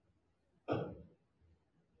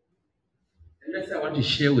Next, I want to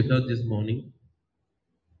share with us this morning.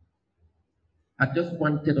 I just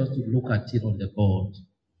wanted us to look at it on the board,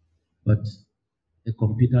 but the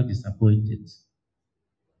computer disappointed.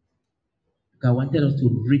 I wanted us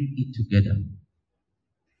to read it together.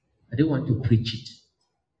 I didn't want to preach it.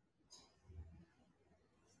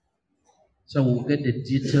 So we'll get the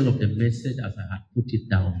detail of the message as I had put it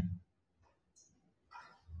down.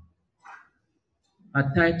 I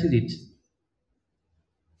titled it,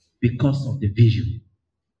 Because of the Vision.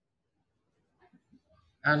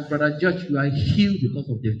 And Brother George, you are healed because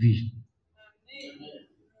of the vision.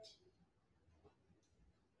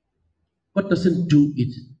 God doesn't do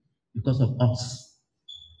it because of us.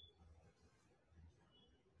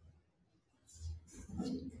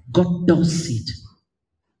 God does it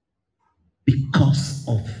because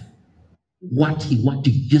of what He wants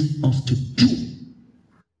to use us to do.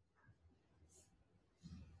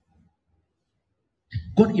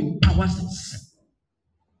 God empowers us.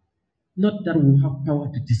 Not that we have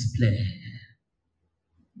power to display,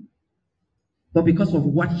 but because of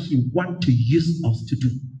what He wants to use us to do.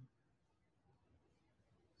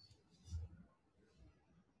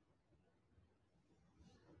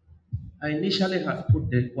 I initially had put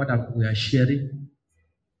what we are sharing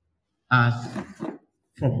as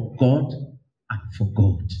from God and for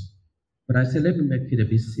God. But I said, let me make it a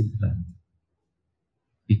bit simpler.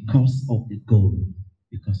 Because of the goal,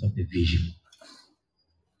 because of the vision.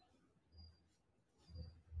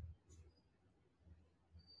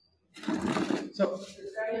 So,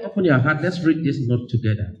 open your heart. Let's read this note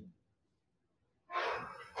together.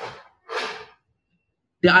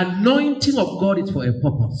 The anointing of God is for a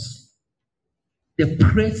purpose. The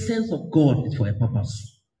presence of God is for a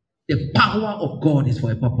purpose. The power of God is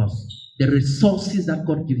for a purpose. The resources that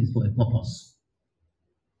God gives is for a purpose.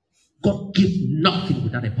 God gives nothing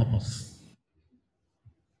without a purpose.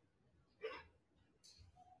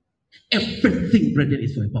 Everything, brethren,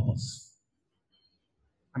 is for a purpose.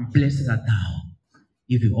 And blessed art thou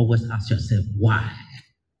if you always ask yourself, why?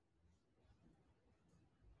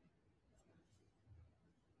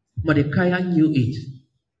 Mordecai knew it.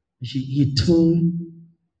 He told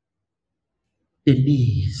the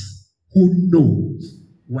niece, who knows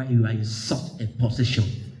why you are in such a position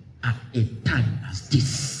at a time as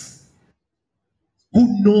this?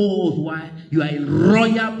 Who knows why you are in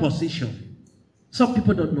royal position? Some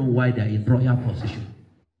people don't know why they are in royal position.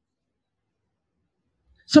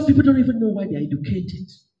 Some people don't even know why they are educated.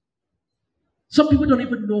 Some people don't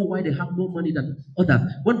even know why they have more money than others.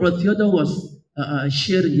 When Brother Theodore was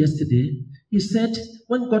sharing yesterday, he said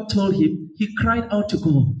when God told him, he cried out to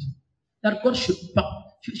God that God should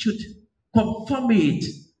confirm it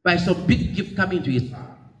by some big gift coming to his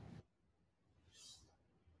heart.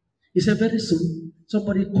 He said very soon,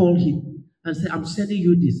 somebody called him and said, I'm sending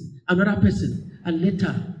you this. Another person. And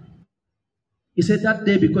later, he said that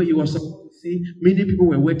day because he was see, many people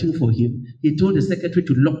were waiting for him. He told the secretary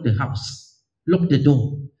to lock the house, lock the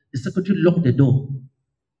door. The secretary locked the door.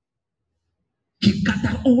 He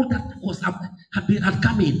gathered all that was had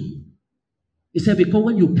come in. He said, because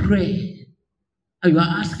when you pray and you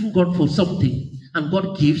are asking God for something and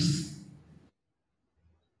God gives,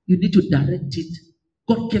 you need to direct it.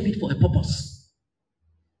 God gave it for a purpose.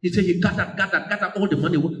 He said he gathered all the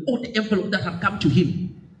money, all the envelope that had come to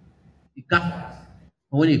him. He gathered.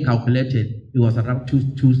 And when he calculated, it was around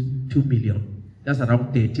 2 million. That's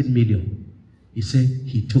around 13 million. He said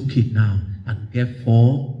he took it now and gave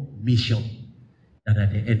 4 missions. That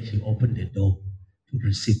at the end he opened the door to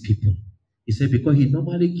receive people. He said because he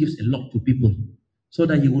normally gives a lot to people so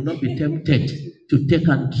that you will not be tempted to take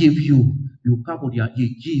and give you. You come with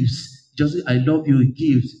he gives. Just I love you, he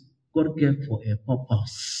gives. God gave for a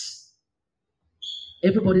purpose.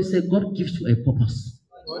 Everybody say God gives for a purpose.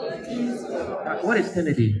 What is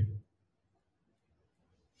Kennedy?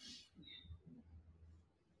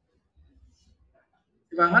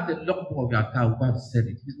 If I had the logbook of your car, I would have said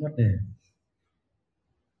it. It's not there.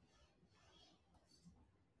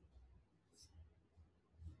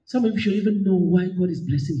 Some of you should even know why God is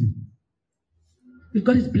blessing you. If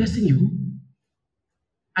God is blessing you,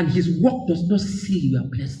 and His work does not see you are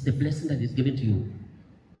blessed, the blessing that is given to you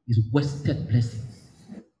is wasted blessings.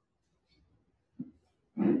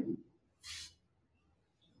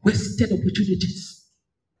 Wasted opportunities.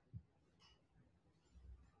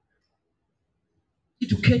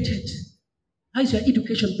 Educated. How is your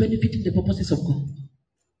education benefiting the purposes of God?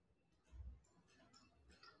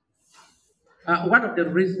 One of the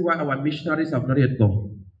reasons why our missionaries have not yet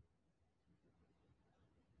gone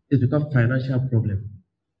is because of financial problem.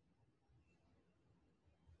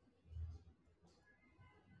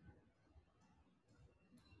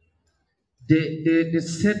 The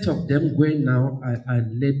set of them going now are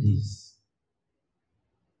ladies.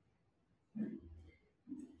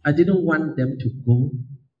 I didn't want them to go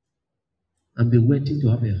and be waiting to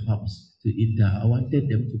have a house to eat there. I wanted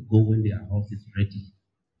them to go when their house is ready,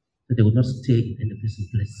 so they will not stay in any person's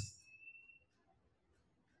place.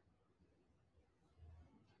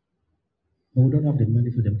 But we don't have the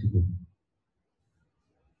money for them to go.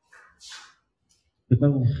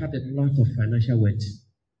 Because we've had a lot of financial weight.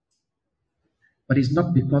 But it's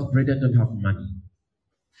not because brethren don't have money.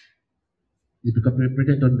 It's because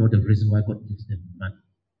brethren don't know the reason why God gives them money.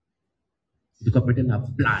 It's because brethren are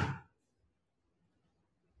blind.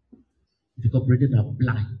 It's because brethren are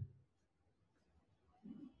blind.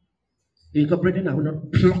 It's because brethren are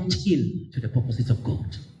not plugged in to the purposes of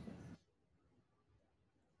God.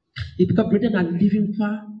 It's because brethren are living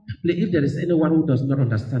far. If there is anyone who does not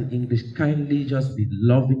understand English, kindly just be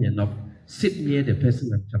loving enough. Sit near the person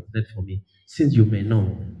and translate for me, since you may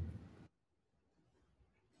know.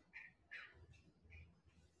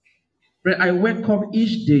 But I wake up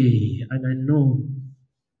each day and I know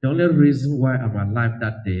the only reason why I'm alive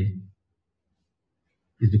that day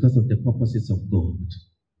is because of the purposes of God.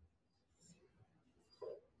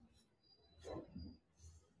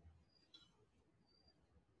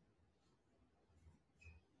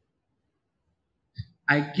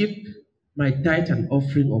 I give my tithe and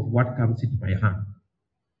offering of what comes into my hand.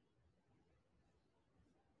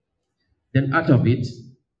 Then out of it,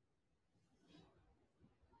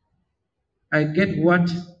 I get what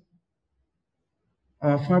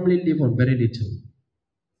our family live on very little.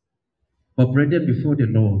 But brethren, before the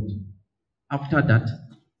Lord, after that,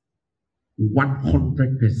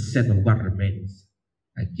 100% of what remains,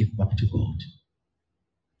 I give back to God.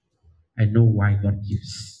 I know why God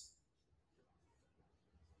gives.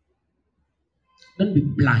 Don't be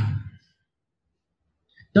blind.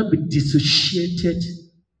 Don't be dissociated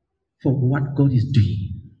from what God is doing.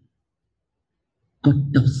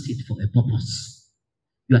 God does it for a purpose.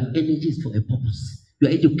 Your energy is for a purpose.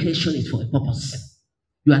 Your education is for a purpose.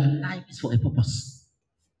 Your life is for a purpose.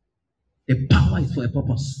 The power is for a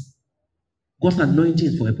purpose. God's anointing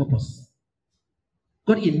is for a purpose.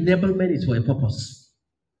 God's enablement is for a purpose.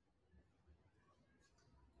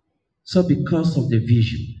 So because of the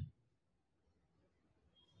vision,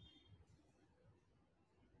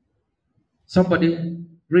 somebody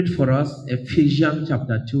read for us Ephesians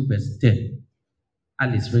chapter 2 verse 10.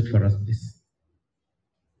 Alice, read for us, please.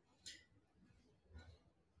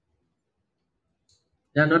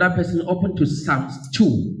 Then another person open to Psalms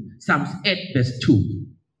 8 verse 2.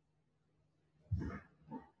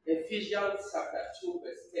 Ephesians chapter 2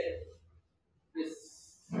 verse 10. Please.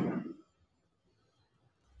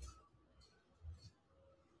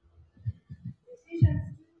 Ephesians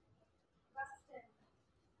 2 verse 10.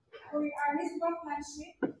 For we are his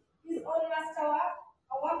workmanship, his own masterwork,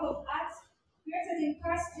 a work of art, created in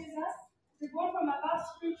Christ Jesus, to be born from above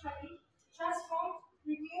spiritually, transformed,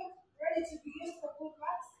 renewed, ready to be used for good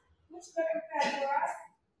works, which God prepared for us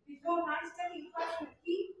beforehand, taking part with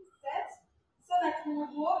He set, so that we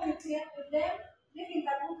would walk with them, living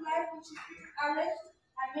the good life which He arranged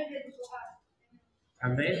and made ready to us.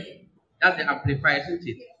 Amen. That's the amplifier, isn't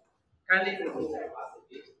it? Kindly go step us a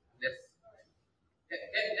bit.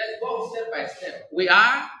 Let's go step by step. We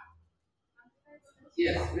are?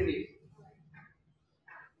 Yes, really.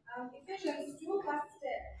 Ephesians 2 verse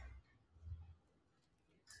 10.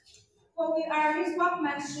 For we are his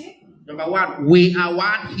workmanship. Number one, we are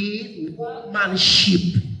what? His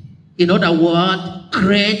workmanship. In other words,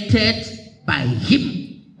 created by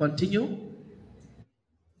him. Continue.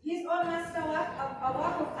 His own masterwork, a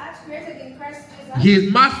work of art created in Christ Jesus.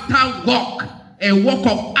 His master work, a work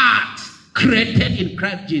of art created in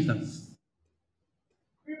Christ Jesus.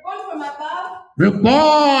 Reborn from above.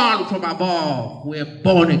 Reborn from above. We are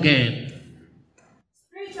born again.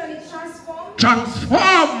 Spiritually transformed.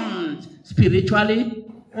 Transformed spiritually.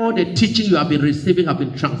 All the teaching you have been receiving have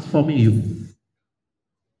been transforming you.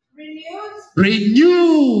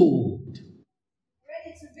 Renewed.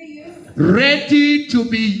 Ready to be used. Ready to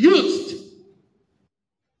be used.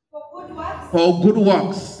 For good works. For good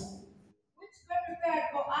works. Which God prepared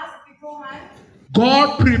for us beforehand.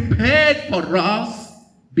 God prepared for us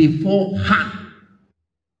beforehand.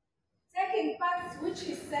 Taking paths which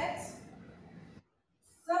He set,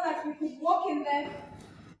 so that we could walk in them,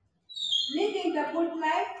 living the good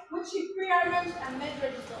life which He prearranged and made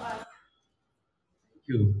ready for us. Thank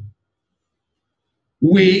you.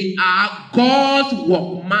 We are God's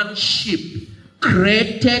workmanship,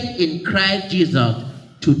 created in Christ Jesus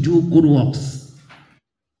to do good works.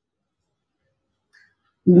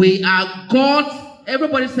 We are God's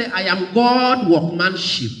Everybody say, I am God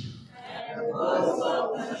workmanship.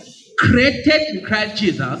 Created in Christ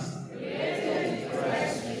Jesus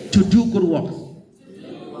to do good works.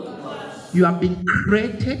 You have been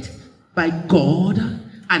created by God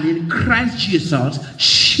and in Christ Jesus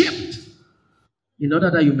shaped in order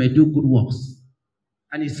that you may do good works.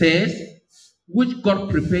 And he says, which God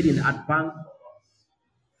prepared in advance.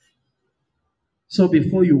 So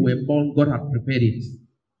before you were born, God had prepared it.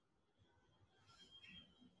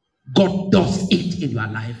 God does it in your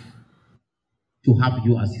life to have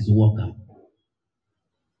you as his worker.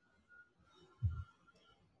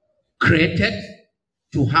 Created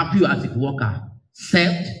to have you as his worker.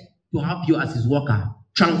 Saved to have you as his worker.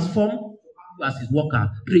 Transformed to have you as his worker.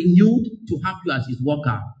 Renewed to have you as his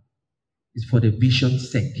worker. It's for the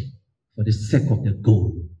vision's sake. For the sake of the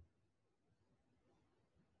goal.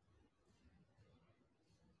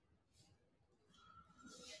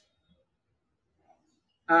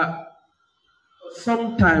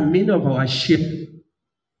 Sometimes many of our sheep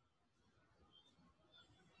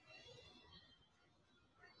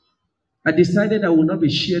I decided I will not be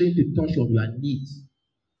sharing to touch on your needs.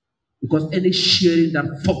 Because any sharing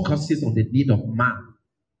that focuses on the need of man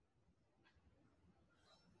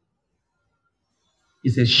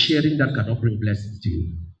is a sharing that cannot bring blessings to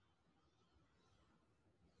you.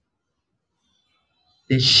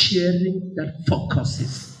 The sharing that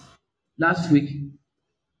focuses. Last week,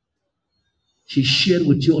 she shared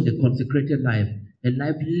with you on the consecrated life, a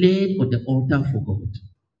life laid on the altar for God.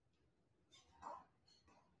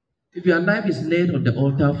 If your life is laid on the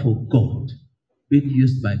altar for God, being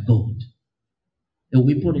used by God, a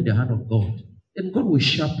weapon in the hand of God, then God will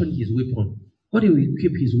sharpen his weapon. God will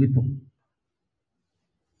equip his weapon.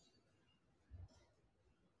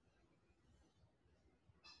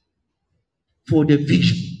 For the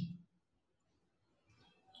vision,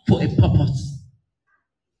 for a purpose.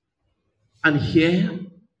 And here,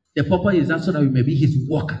 the purpose is that so that we may be his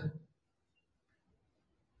worker.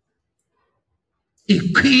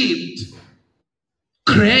 Equipped,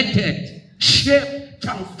 created, shaped,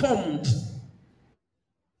 transformed.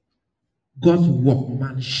 God's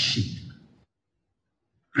workmanship.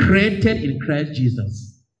 Created in Christ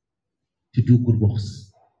Jesus to do good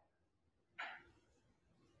works.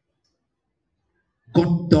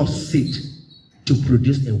 God does it to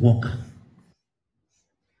produce a worker.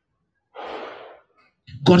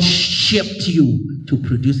 God shaped you to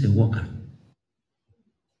produce a worker.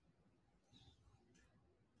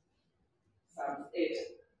 Psalm 8.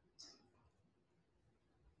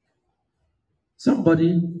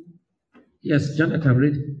 Somebody, yes, Jonathan,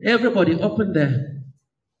 read. Everybody open there.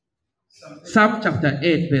 Psalm chapter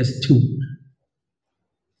 8, verse 2.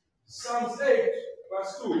 Psalm 8,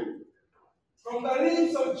 verse 2. From the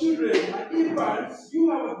lips of children and infants,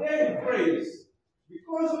 you have ordained praise.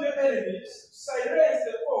 Because of your enemies, silence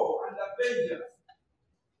the foe and avenger.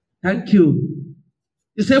 Thank you.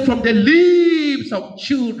 He said, from the lips of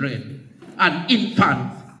children and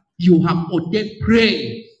infants, you have ordained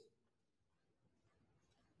praise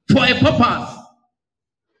for a purpose.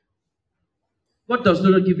 God does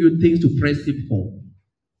not give you things to praise him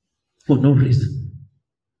for no reason.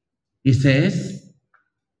 He says,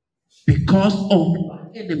 because of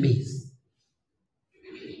enemies,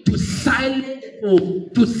 to silence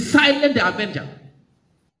the avenger.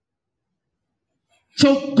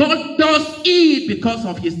 So God does it because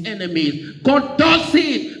of his enemies. God does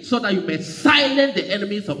it so that you may silence the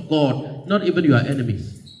enemies of God, not even your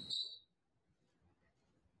enemies.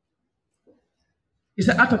 He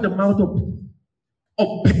said, out of the mouth of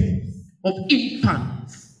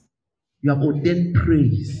infants, you have ordained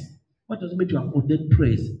praise. What does it mean to have ordained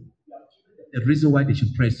praise? The reason why they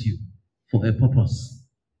should praise you for a purpose.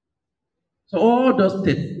 So all those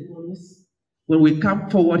testimonies, when we come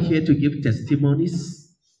forward here to give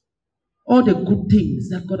testimonies, all the good things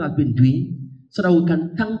that God has been doing, so that we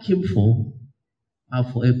can thank him for a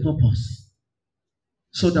purpose.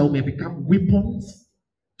 So that we may become weapons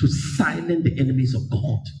to silence the enemies of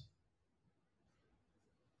God.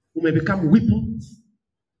 We may become weapons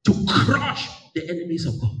to crush the enemies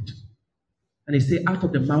of God. And he said, out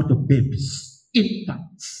of the mouth of babes,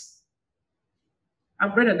 infants.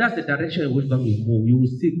 And brother, that's the direction in which God will move. You will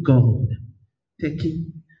see God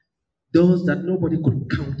taking those that nobody could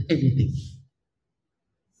count anything.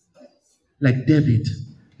 Like David,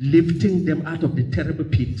 lifting them out of the terrible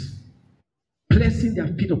pit, placing their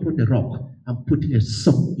feet upon the rock, and putting a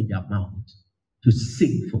song in their mouth to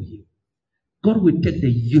sing for him. God will take the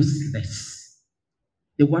useless,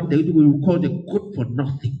 the one that we will call the good for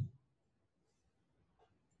nothing,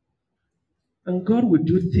 and God will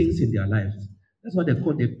do things in their lives. That's what they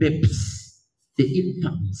call the babes, the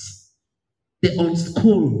infants, the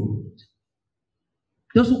unschooled,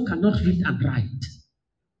 those who cannot read and write,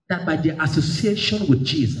 that by their association with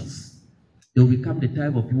Jesus, they will become the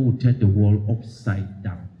type of people who turn the world upside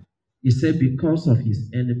down. He said, because of his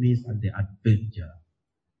enemies and the avenger.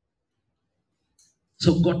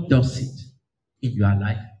 So God does it in your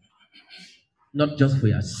life, not just for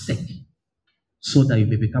your sake, so that you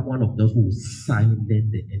may become one of those who will silence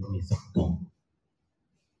the enemies of God.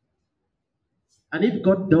 And if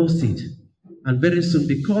God does it, and very soon,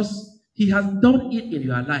 because he has done it in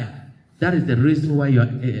your life, that is the reason why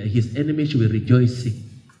his enemies should be rejoicing.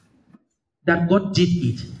 That God did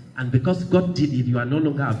it, and because God did it, you are no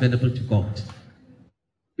longer available to God.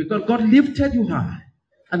 Because God lifted you high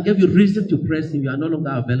and gave you reason to praise him, you are no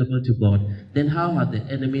longer available to God. Then how have the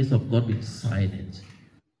enemies of God been silent?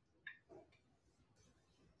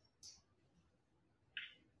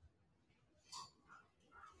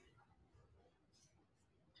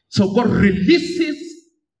 So God releases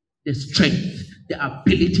the strength, the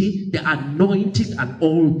ability, the anointing, and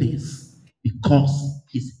all this because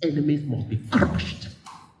his enemies must be crushed.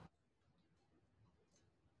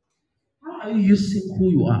 How are you using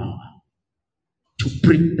who you are to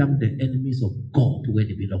bring down the enemies of God to where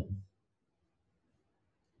they belong?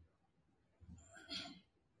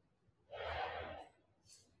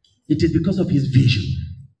 It is because of his vision.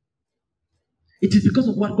 It is because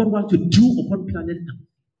of what God wants to do upon planet Earth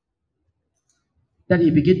that he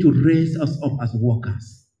began to raise us up as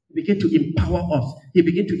workers. He began to empower us. He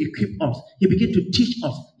began to equip us. He began to teach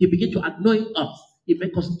us. He began to anoint us. He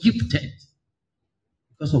made us gifted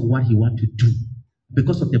because of what he wants to do,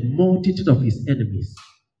 because of the multitude of his enemies.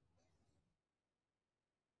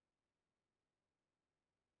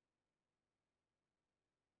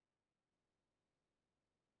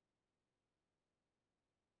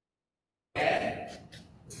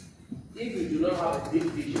 If you do not have a big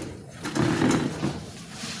vision,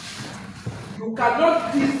 you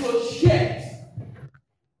cannot dissociate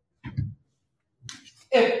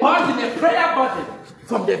a prayer burden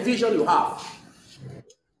from the vision you have.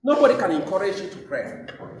 Nobody can encourage you to pray.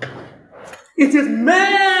 It is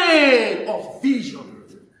men of vision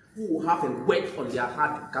who have a weight on their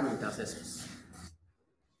heart to become intercessors.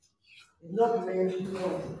 Not men who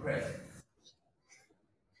want to pray.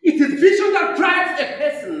 It is vision that drives a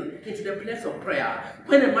person into the place of prayer.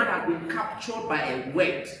 When a man has been captured by a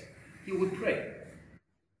weight, he will pray.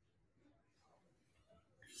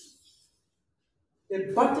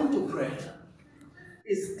 The button to pray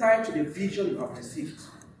is tied to the vision you have received.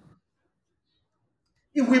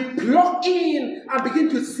 If we plug in and begin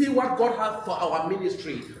to see what God has for our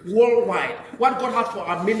ministry worldwide, what God has for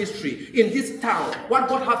our ministry in this town, what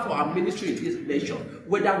God has for our ministry in this nation,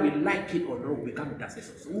 whether we like it or not, we become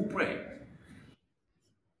intercessors. We'll pray.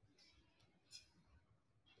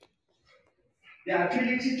 The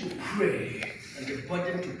ability to pray and the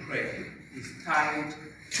burden to pray is tied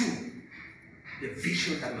to the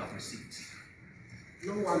vision that we have received.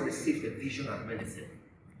 No one received the vision as medicine.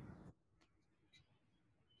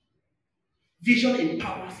 Vision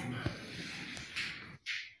empowers a man.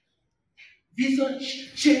 Vision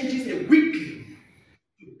changes a weakling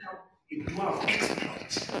to become a doer of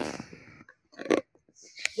exploit.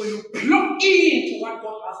 When you plug into what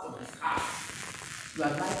God has for his heart, your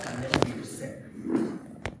life can never be the same.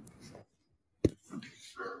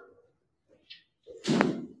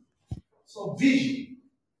 So vision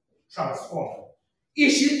transforms.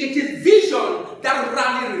 It is vision that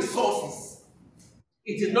rallies resources.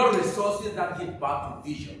 It is not resources that give back to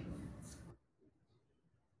vision.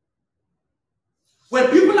 When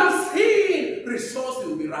people have seen resources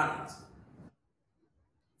will be rallied.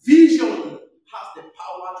 Vision has the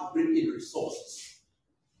power to bring in resources.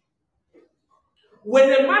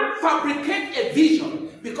 When a man fabricates a vision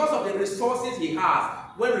because of the resources he has,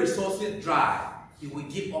 when resources dry, he will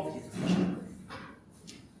give up his vision.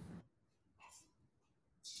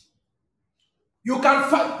 You can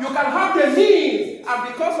have the means, and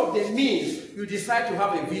because of the means, you decide to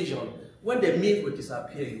have a vision. When the means will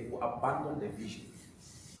disappear, you will abandon the vision.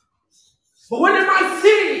 But when a man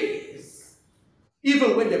sees,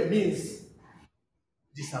 even when the means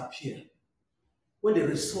disappear, when the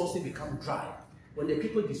resources become dry, when the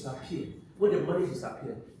people disappear, when the money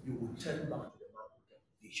disappears, you will turn back to the man with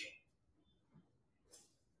the vision.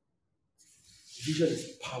 Vision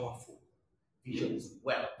is powerful. Vision is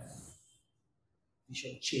wealth.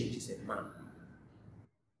 Vision changes a man.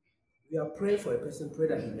 We are praying for a person, pray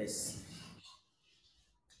that he may see.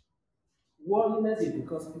 Worldliness is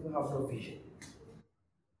because people have no vision.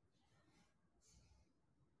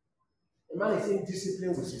 A man is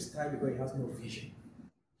indisciplined with his time because he has no vision.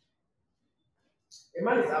 A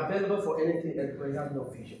man is available for anything that because he has no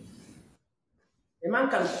vision. A man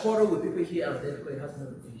can quarrel with people here and there because he has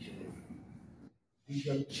no vision.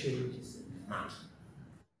 Vision changes a man.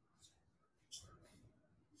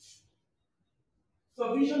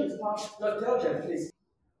 So vision is part. Now tell them, please.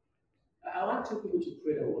 I want two people to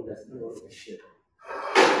pray that will understand what we share.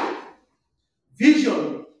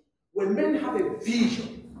 Vision. When men have a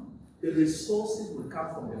vision, the resources will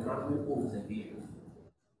come from the man who owns the vision.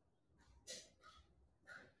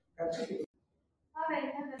 Father,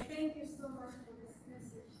 thank you so much for this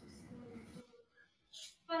message.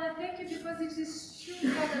 Father, thank you because it is true,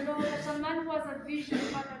 Father Lord, that a man who has a vision,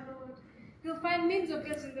 Father Lord, he'll find means of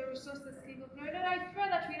getting the resources, King of Glory. Lord, I pray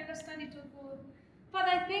that we understand it, O God. Father,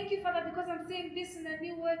 I thank you, Father, because I'm seeing this in a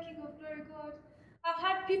new working of Glory, God. I've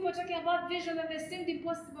had people talking about vision and they seemed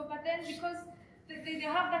impossible, but then because they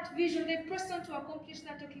have that vision, they press on to accomplish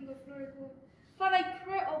that, O King of Glory, God. Father, I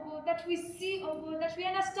pray, oh God, that we see, oh God, that we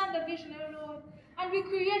understand the vision, oh Lord, and we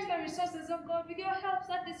create the resources, oh God, with your help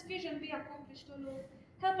that this vision be accomplished, oh Lord.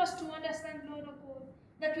 Help us to understand, Lord, oh God,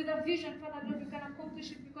 that with a vision, Father, Lord, we can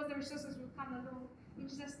accomplish it because the resources will come along. In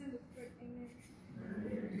Jesus' name we pray, amen.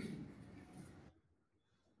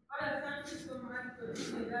 Father, thank you so much for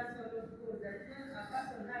giving that sort of God that when a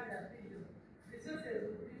person has a vision, resources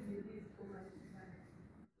will be released for my life.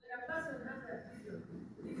 When a person has a vision,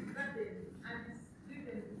 it's guarded and it's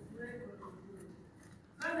driven to pray for the good.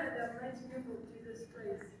 Father, in the mighty name of Jesus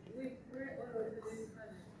Christ, we pray, O Lord, Heavenly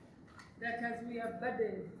Father, that as we are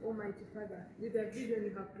burdened, Almighty Father, with the vision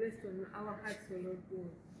you have placed on our hearts, O Lord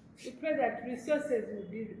God, we pray that resources will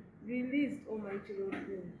be released, Almighty Lord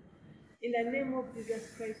God. In the name of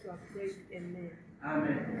Jesus Christ, we have prayed. Amen.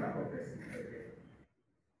 Amen. One more person pray.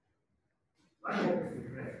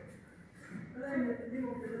 Father, in the name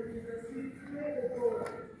of the Lord Jesus, we pray, O God,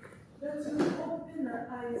 that you open our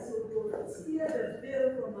eyes, O God, tear the veil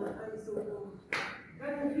from our eyes, O God,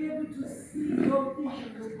 that we'll be able to see your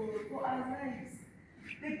vision, O God, for our lives.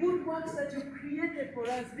 The good works that you created for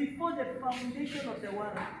us before the foundation of the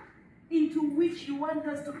world, into which you want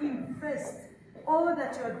us to invest all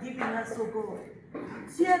that you are giving us, O God.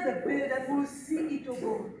 Tear the veil that we'll see it, O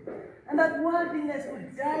God, and that worldliness will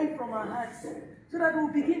die from our hearts, so that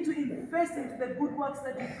we'll begin to invest into the good works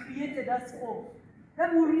that you created us for.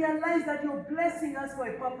 That we'll realize that you're blessing us for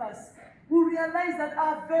a purpose. We'll realize that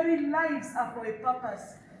our very lives are for a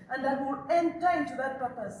purpose, and that we'll enter into that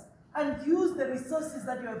purpose and use the resources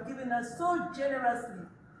that you have given us so generously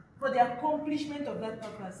for the accomplishment of that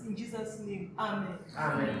purpose. In Jesus' name, amen.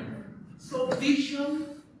 Amen. So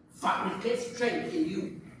vision fabricates strength in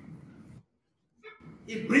you.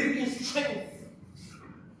 It brings in strength.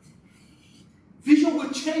 Vision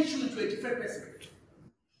will change you into a different person.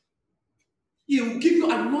 It will give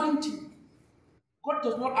you anointing. God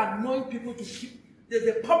does not anoint people to keep. There's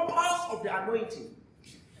a purpose of the anointing.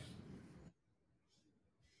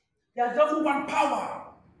 There's just one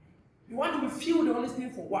power. You want to be filled with the Holy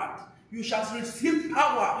Spirit for what? You shall receive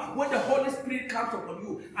power when the Holy Spirit comes upon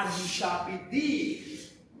you, and you shall be thee.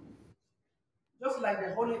 Just like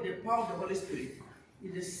the power of the Holy Spirit,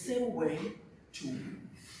 in the same way to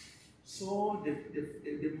sow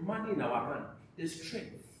the money in our hand, the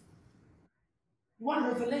strength. You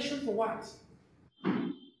want revelation for what?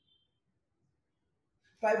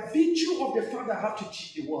 By virtue of the fact that I have to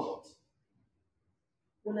teach the world,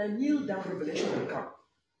 when I kneel down, revelation will come.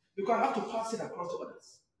 Because I have to pass it across to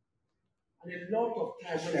others. And a lot of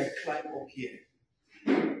times when I climb up here,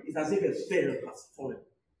 it's as if a veil has fallen.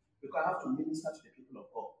 Because I have to minister to the people of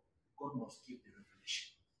God. God must give the revelation.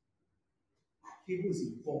 He who is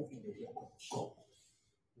involved in the work of God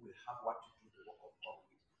will have what to do the work of God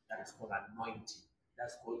with. That is called anointing.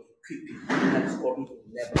 That's called equipping. That is called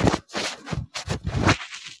level.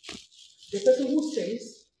 The person who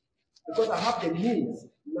says, because I have the means,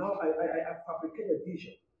 now I fabricate a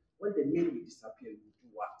vision. When the means will disappear, you will do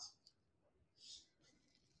what?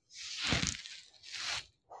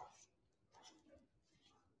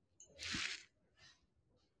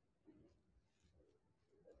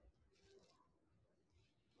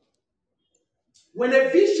 When a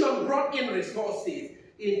vision brought in resources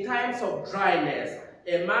in times of dryness,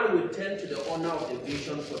 a man will turn to the owner of the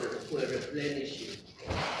vision for a replenishing.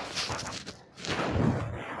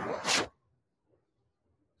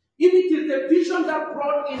 If it is the vision that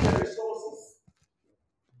brought in the resources,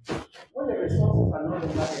 when the resources are no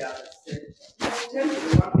longer there, you turn to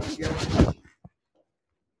the one who gets it.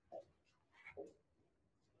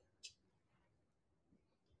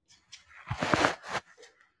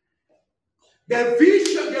 The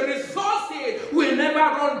vision, the resources will never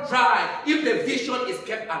run dry if the vision is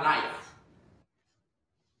kept alive.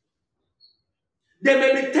 There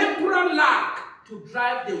may be temporal lack to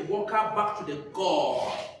drive the worker back to the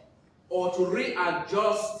God or to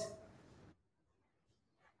readjust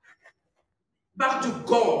back to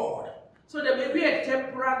God. So there may be a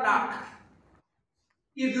temporal lack.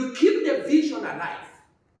 If you keep the vision alive,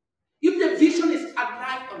 if the vision is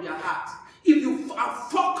alive on your heart, if you are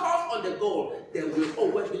focused on the goal, there will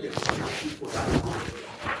always be the people that go.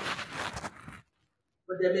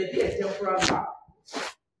 But there may be a temporal lack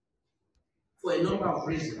for a number of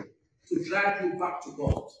reasons to drive you back to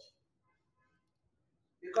God.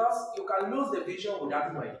 Because you can lose the vision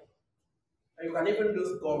without knowing. And you can even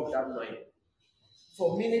lose God without knowing.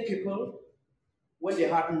 For many people, when they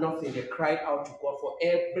had nothing, they cried out to God for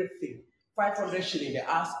everything. 500 shillings, they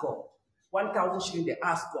asked God. 1,000 shillings, they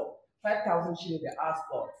asked God. 5,000 shillings, they asked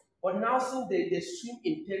God. But now, since they swim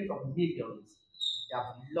in terms of millions, they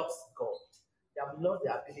have lost God. They have lost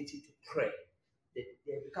the ability to pray. They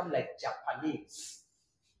become like Japanese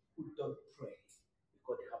who don't pray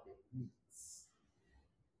because they have the needs.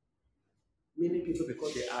 Many people,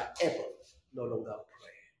 because they are able, no longer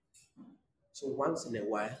pray. So once in a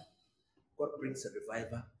while, God brings a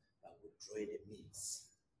revival that will drain the needs.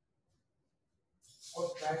 God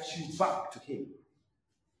drives you back to Him.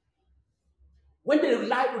 When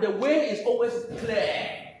the way is always clear,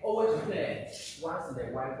 once in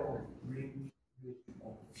a while, God will bring you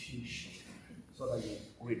confusion so that you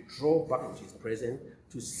withdraw back to His presence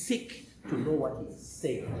to seek to know what He's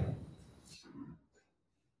saying.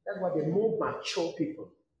 That's why the more mature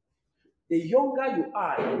people, the younger you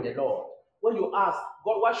are in the Lord, when you ask,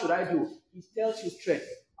 God, what should I do? He tells you straight.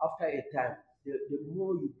 After a time, the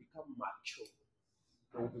more you become mature,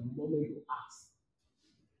 the moment you ask,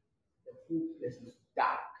 the whole place looks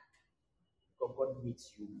dark. Because God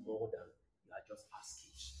needs you more than you are just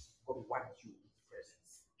asking. God wants you in His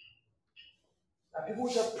presence. And people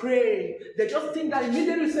just pray. They just think that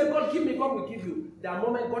immediately say, God, give me, God will give you. The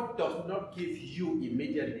moment God does not give you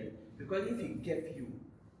immediately, because if He gave you,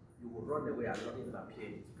 you will run away and not even appear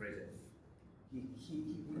in His presence. He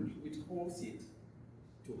withholds it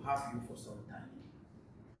to have you for some time.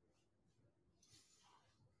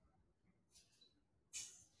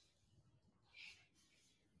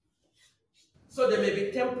 So there may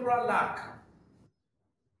be temporal lack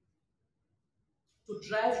to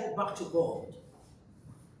drive you back to God,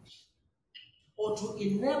 or to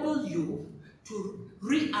enable you to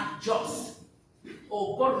readjust,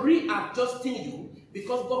 or God readjusting you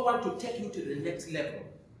because God wants to take you to the next level.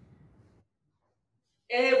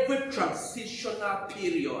 Every transitional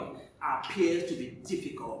period appears to be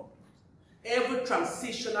difficult. Every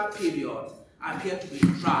transitional period appears to be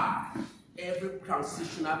dry. Every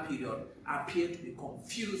transitional period appears to be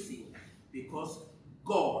confusing because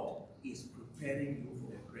God is preparing you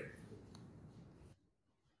for a breakthrough.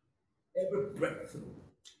 Every breakthrough,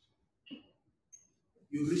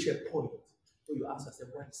 you reach a point where you ask yourself,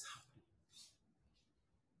 what is happening?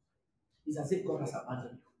 It's as if God has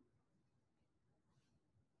abandoned you.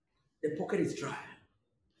 The pocket is dry.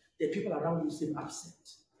 The people around you seem absent.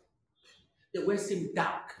 The way seems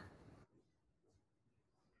dark.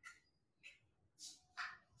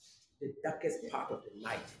 The darkest part of the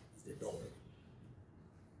night is the dawn.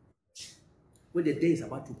 When the day is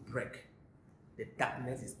about to break, the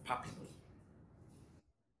darkness is palpable.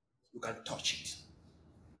 You can touch it.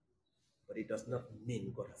 But it does not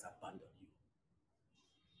mean God has abandoned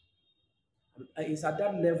you. It's at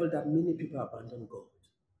that level that many people abandon God.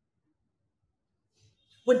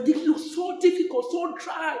 When things look so difficult, so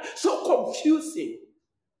dry, so confusing,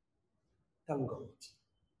 thank God.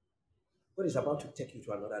 God is about to take you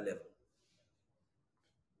to another level.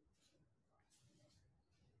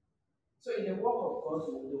 So in the work of God,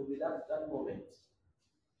 there will be that moment.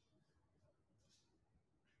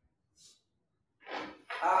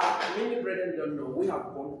 Many brethren don't know, we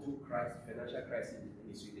have gone through financial crisis in the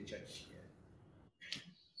ministry in the church here.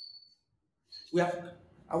 We have,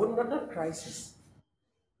 I would not crisis,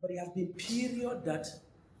 but it has been period that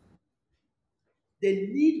the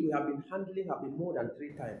need we have been handling have been more than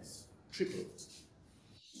 3 times, tripled.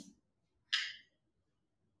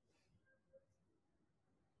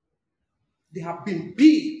 They have been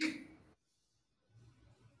big.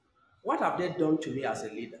 What have they done to me as a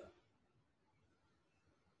leader?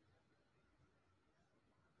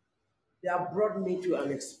 They have brought me to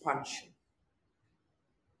an expansion.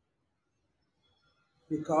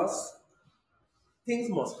 Because things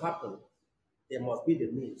must happen. There must be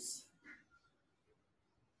the means.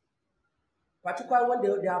 Particularly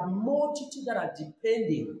when there are multitudes that are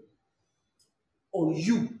depending on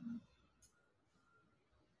you.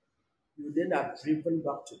 You then are driven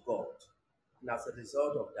back to God. And as a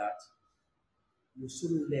result of that, you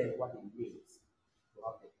soon learn what it means to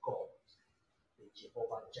have the God, the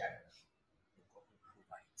Jehovah Jireh, the God who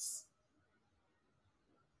provides.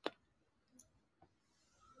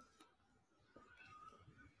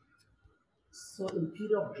 So in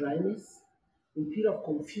period of dryness, in period of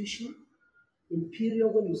confusion, in period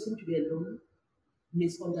when you seem to be alone,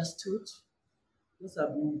 misunderstood, those are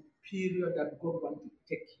the period that God wants to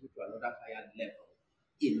take you to another higher level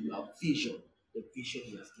in your vision, the vision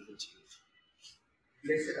He has given to you.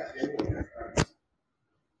 Blessed are them who understand.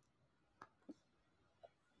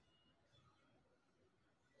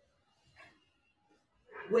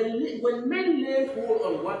 When men lay hold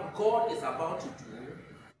on what God is about to do,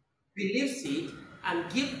 believes it,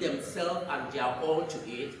 and give themselves and their all to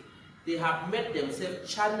it, they have made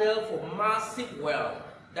themselves channel for massive wealth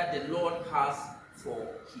that the Lord has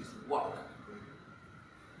for His work.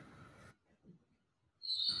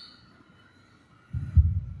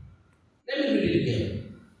 Let me read it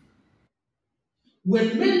again.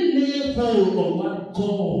 When men lay hold on what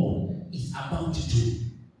God is about to do,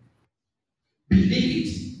 believe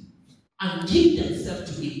it, and give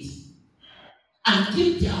themselves to it, and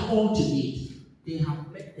give their all to it, they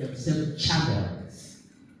have made themselves channels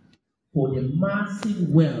for the massive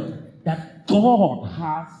wealth that God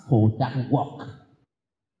has for that work.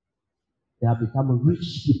 They have become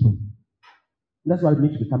rich people. That's what it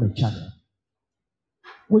means to become a channel.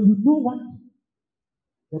 When you know what,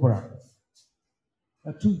 Deborah,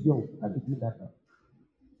 you're too young. How do you do that now?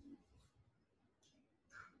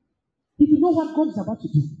 If you know what God is about to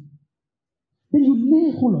do, then you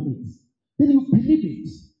lay hold on it. Then you believe it.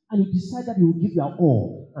 And you decide that you will give your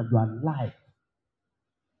all and your life.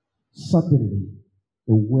 Suddenly,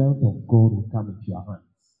 the wealth of God will come into your hands.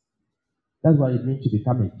 That's what it means to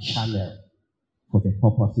become a channel for the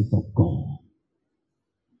purposes of God.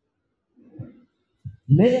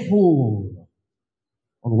 Lay hold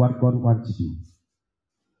on what God wants to do.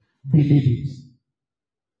 Believe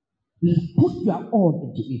it. Put your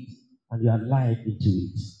all into it and your life into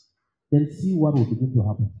it. Then see what will begin to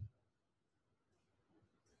happen.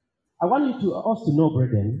 I want us to know,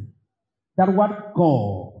 brethren, that what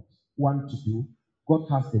God wants to do, God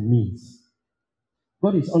has the means.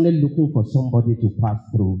 God is only looking for somebody to pass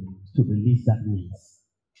through to release that means.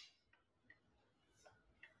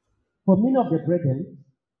 For many of the brethren,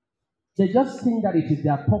 they just think that it is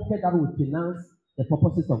their pocket that will finance the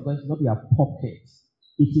purposes of God. It's not their pocket.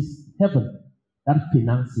 It is heaven that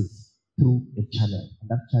finances through a channel. And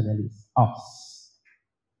that channel is us.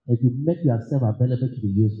 If you make yourself available to be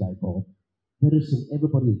used by God, very soon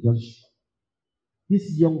everybody is just...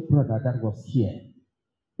 This young brother that was here,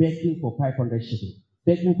 begging for 500 shillings,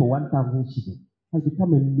 begging for 1,000 shillings, has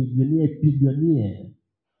become a millionaire, billionaire,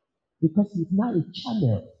 because he's now a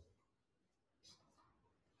channel.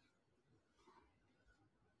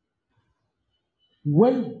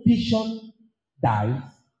 When vision dies,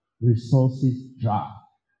 resources dry.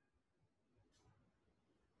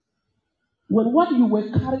 When what you were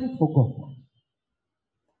carrying for God,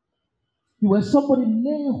 you were somebody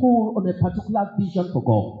laying hold on a particular vision for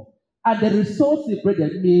God, and the resources,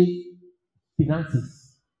 brethren, mean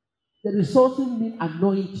finances. The resources mean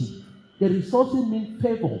anointing. The resources mean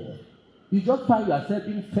favor. You just find yourself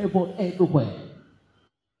being favored everywhere.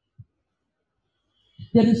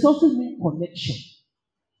 The resources mean connection.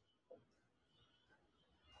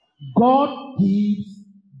 God gives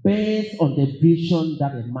based on the vision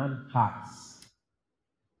that a man has.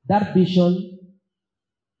 That vision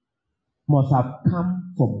must have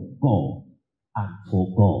come from God and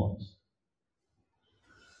for God.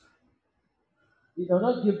 You do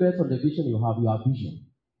not give based on the vision you have, your vision.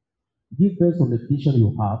 Give based on the vision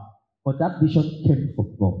you have, but that vision came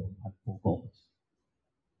from God and for God.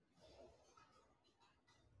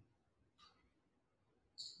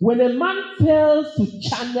 When a man fails to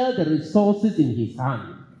channel the resources in his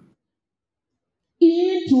hand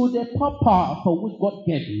into the purpose for which God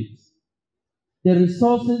gave it, the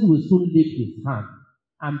resources will soon leave his hand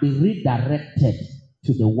and be redirected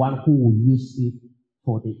to the one who will use it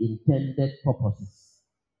for the intended purposes.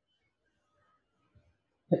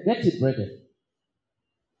 Get it, brethren.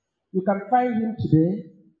 You can find him today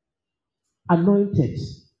anointed,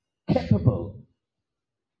 capable.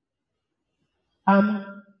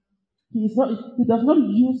 He does not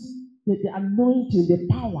use the anointing, the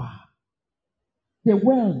power, the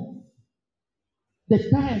wealth, the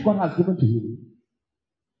time God has given to him.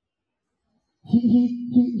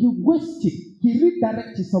 He wasted, he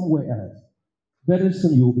redirected somewhere else. Very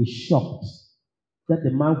soon you will be shocked that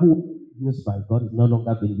the man who is used by God is no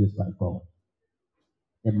longer being used by God.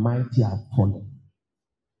 The mighty have fallen.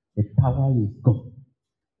 The power is gone.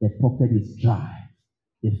 The pocket is dry.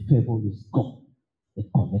 the favor is gone. The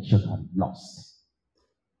connection are lost.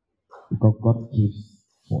 Because God gives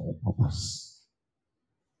for a purpose.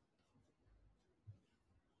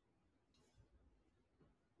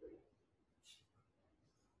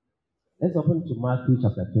 Let's open to Matthew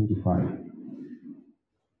chapter 25.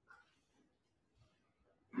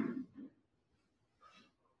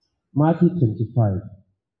 Matthew 25.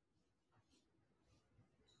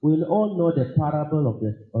 We'll all know the parable of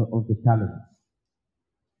the talents.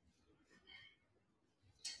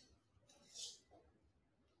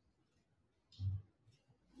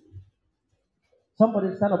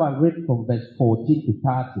 Somebody stand up and read from verse 14 to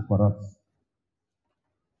 30 for us.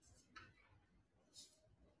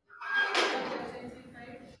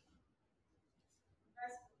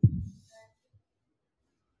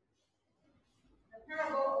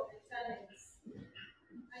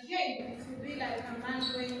 Again, it will be like a man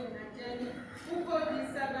going on a journey who called his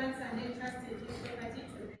servants and entrusted his property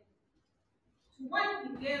to them. To one he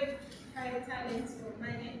gave 5 talents of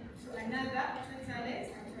money, to another 2 talents,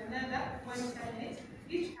 and to another 1 talent,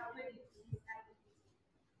 each according to his ability.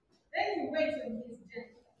 Then he went on his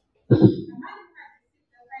journey. The man who had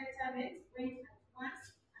received the 5 talents went at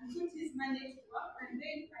once and put his money to work and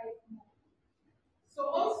gained 5 more.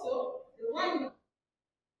 So also the one who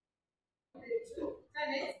the 2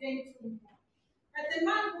 talents gained 2 more. But the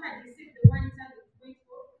man who had received the 1 talent went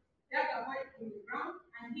forth, dug a hole in the ground,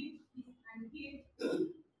 and hid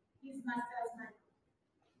his master's money.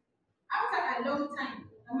 After a long time,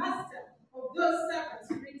 the master of those servants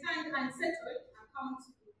returned and settled accounts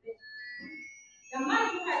with them. The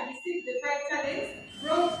man who had received the 5 talents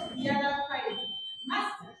brought the other 5.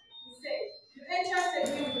 Master, he said, you entrusted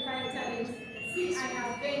me with 5 talents. See, I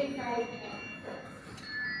have gained 5 more.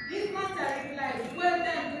 His master replied, well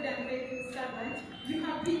done, good and faithful servant. You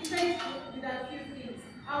have been faithful with a few things.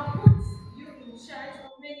 I'll put you in charge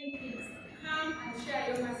of many things. Come and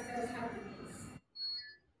share your master's happiness.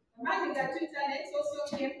 The man with the 2 talents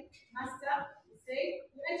also came. Master, he said,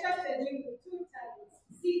 you entrusted me with 2 talents.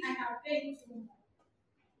 See, I have gained 2 more.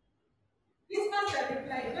 His master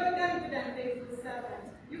replied, well done, good and faithful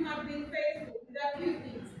servant. You have been faithful with a few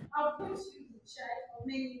things. I'll put you in charge of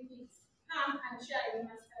many things. Come and share your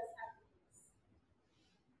master's happiness.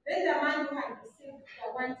 Then the man who had received the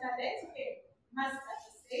 1 talent came. Master,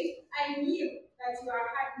 he said, I knew that you are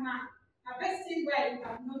a hard man, harvesting where you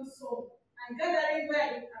have not sown, and gathering where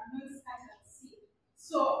you have not scattered seed.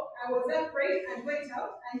 So I was afraid and went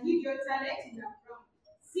out and hid your talent in the ground.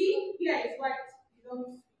 See, here is what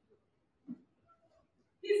belongs to you.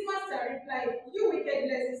 His master replied, you wicked,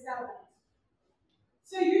 lazy servant.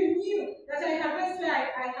 So you knew that I harvest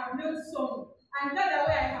where I have not sown, and gather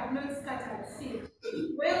where I have not scattered seed.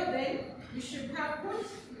 Well then, you should have put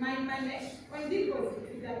my money on deposit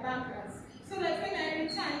with the bankers, so that when I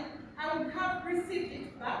return, I would have received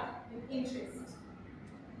it back with interest.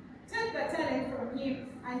 Take the talent from him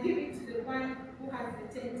and give it to the one who has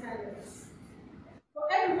the 10 talents. For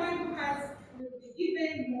everyone who has will be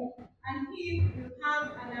given more, and he will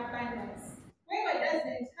have an abundance. Whoever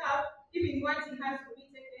doesn't have, even what he has will be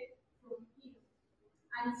taken from him.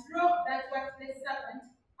 And throw that worthless servant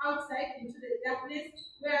outside into the darkness,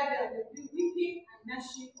 where there will be weeping and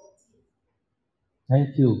gnashing of teeth.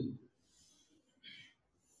 Thank you.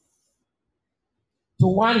 To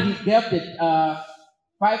one he gave the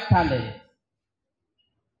 5 talents.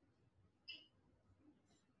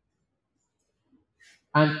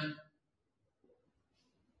 And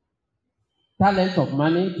talents of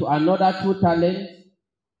money, to another 2 talents,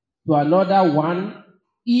 to another 1,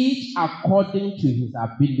 each according to his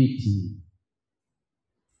ability.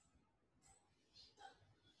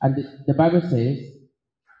 And the Bible says,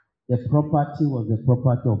 the property was the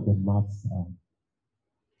property of the master.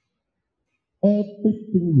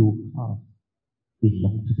 Everything you have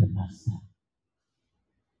belongs to the master.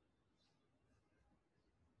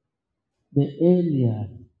 The earlier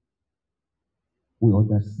we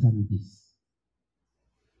understand this,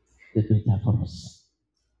 the better for us.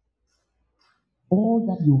 All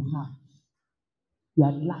that you have,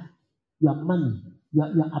 your life, your money, your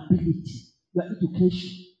ability, your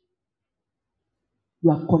education,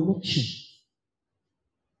 your connection,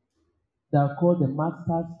 they are called the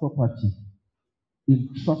master's property,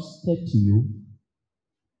 entrusted to you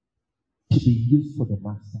to be used for the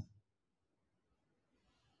master.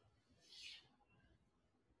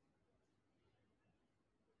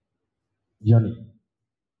 Johnny,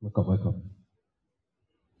 welcome.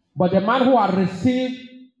 But the man who had received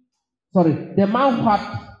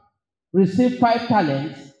 5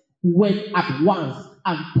 talents went at once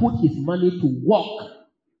and put his money to work.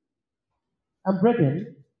 And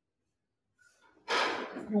brethren,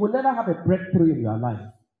 You will never have a breakthrough in your life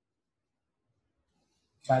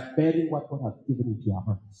by bearing what God has given into your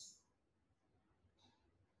hands.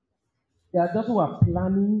 There are those who are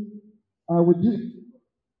planning, I will do it.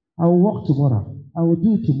 I will work tomorrow. I will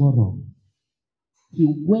do it tomorrow.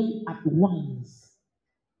 He went at once.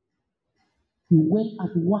 He went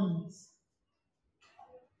at once.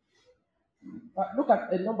 Look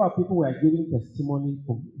at a number of people who are giving testimony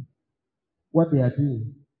for what they are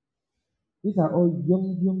doing. These are all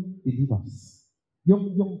young believers.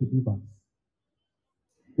 Young believers.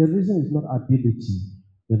 The reason is not ability.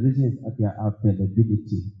 The reason is that their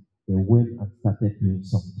availability. They went and started doing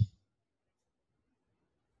something.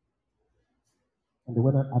 And they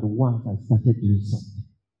went out at once and started doing something.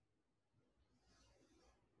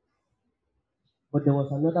 But there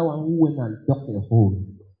was another one who went and dug a hole.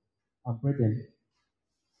 And brethren,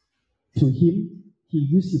 to him, he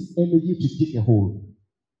used his energy to dig a hole.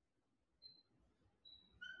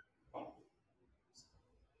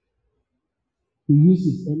 He used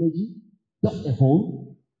his energy, dug a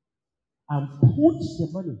hole, and put the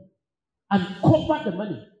money, and covered the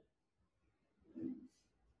money.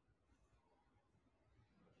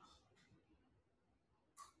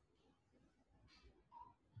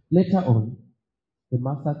 Later on, the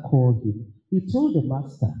master called him. He told the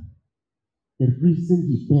master the reason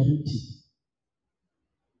he buried it.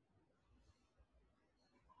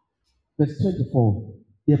 Verse 24.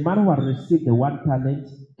 The man who had received the 1 talent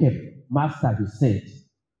kept. Master, he said.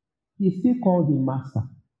 He still called him master.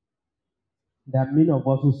 There are many of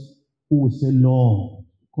us who will say, Lord,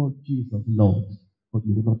 call Jesus Lord, but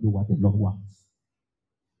you will not do what the Lord wants.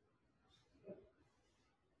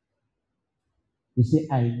 He said,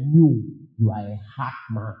 I knew you are a hard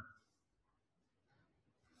man.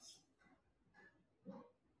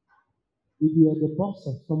 If you are the boss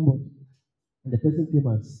of somebody, and the person came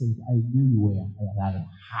and said, I knew you were a hard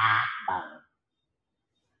man.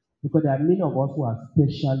 Because there are many of us who are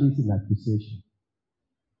specialists in accusation,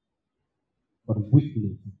 but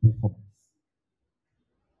weakly in performance.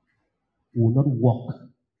 We will not walk.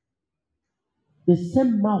 The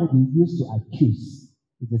same mouth you use to accuse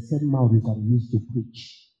is the same mouth you can use to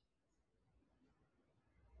preach.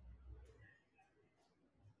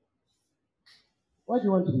 Why do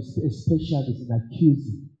you want to be a specialist in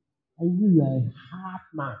accusing? I knew you are a hard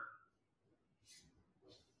man.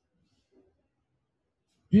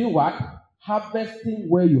 Doing what? Harvesting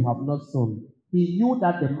where you have not sown. He knew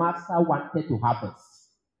that the master wanted to harvest.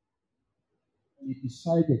 And he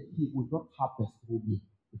decided he would not harvest through me.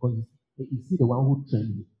 Because is he the one who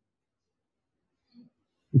trained me?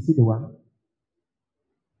 Is he the one?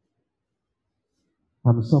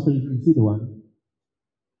 I'm suffering. Is he the one?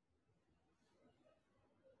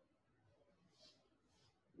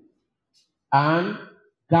 And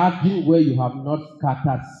gathering where you have not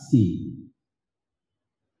scattered seed.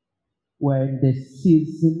 We're in the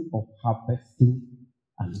season of harvesting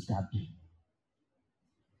and gathering.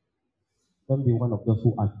 Don't be one of those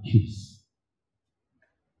who accuse.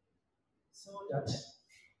 So that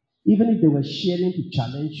even if they were sharing to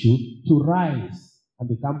challenge you to rise and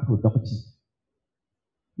become productive,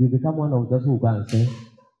 you become one of those who go and say,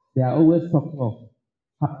 they are always talking of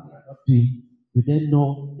how they are not doing. You don't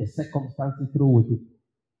know the circumstances through which it.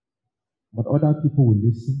 But other people will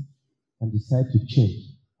listen and decide to change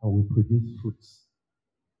and will produce fruits.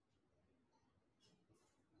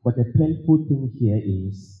 But the painful thing here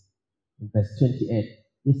is, in verse 28,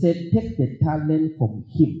 he said, take the talent from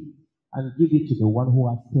him and give it to the one who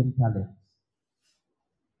has 10 talents.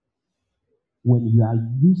 When you are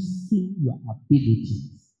using your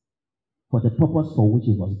abilities for the purpose for which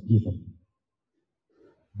it was given,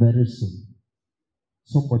 very soon,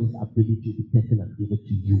 somebody's ability will be taken and given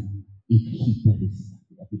to you if he perishes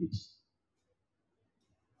the ability.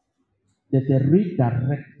 There's a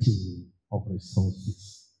redirecting of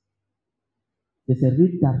resources. There's a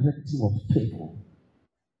redirecting of favor.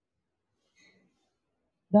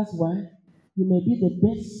 That's why you may be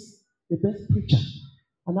the best preacher.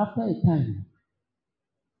 And after a time,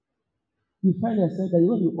 you find yourself that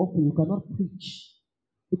when you open, you cannot preach.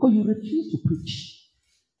 Because you refuse to preach.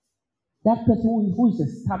 That person who is a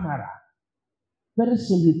stammerer, very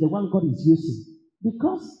soon he's the one God is using.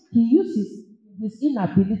 Because he uses his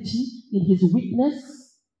inability in his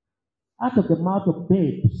weakness out of the mouth of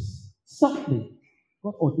babes. Softly,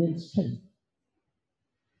 God ordains strength.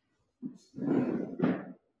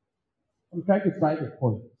 I'm trying to drive a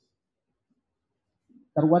point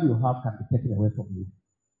that what you have can be taken away from you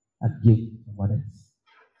and given to someone else.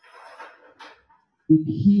 If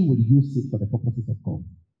he will use it for the purposes of God.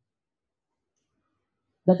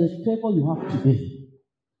 That the favor you have today,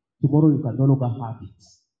 tomorrow you can no longer have it.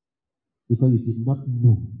 because you did not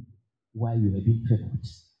know why you were being favored.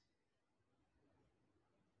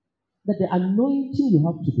 That the anointing you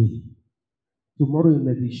have today, tomorrow you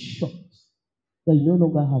may be shocked that you no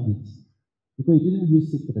longer have it because you didn't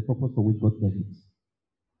use it for the purpose for which God gave it.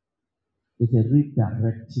 It's a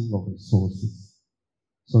redirecting of resources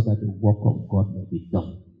so that the work of God may be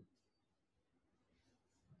done.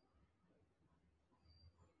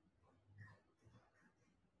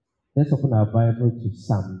 Let's open our Bible to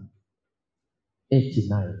Psalm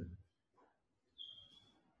 89.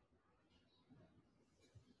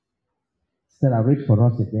 Instead, I'll read for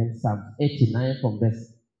us again Psalm 89 from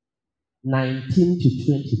verse 19 to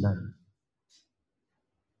 29.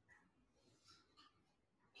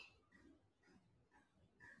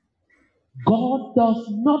 God does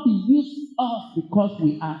not use us because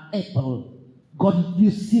we are able. God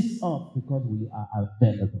uses us because we are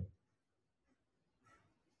available.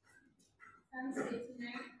 Psalms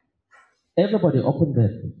 89. Everybody open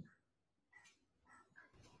there.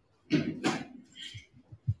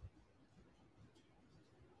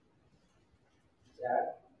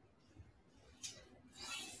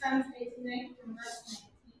 Psalms 89 from verse 19.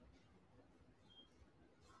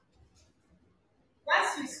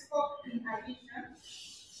 Once you spoke in addition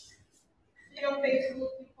to your faithful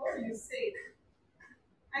people, you said,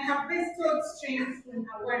 I have bestowed strength on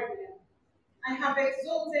a warrior. I have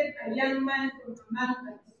exalted a young man from among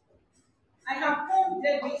the people. I have formed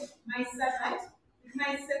David, my servant, with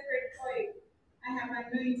my sacred oil. I have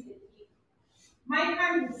anointed him. My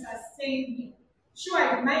hand will sustain him.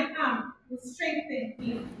 Surely my arm will strengthen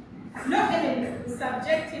him. No enemy will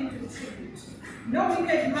subject him to tribute. No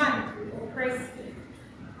wicked man will oppress him.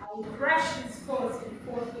 I will crush his foes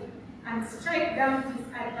before him and strike down his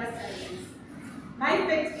adversaries. My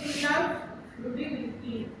faithful love will be with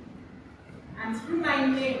him, and through my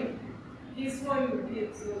name his horn will be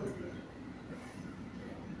exalted.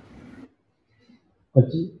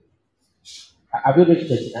 Continue. Have you reached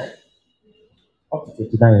 39? Up to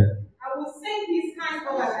 39. I will send his hand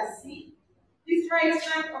over the sea, his right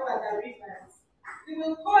hand over the rivers. He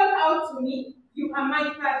will call out to me, you are my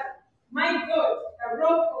Father, my God, the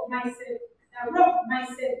rock of my Savior.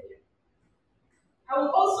 I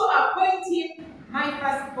will also appoint him my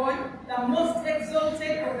firstborn, the most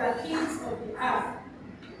exalted of the kings of the earth.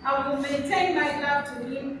 I will maintain my love to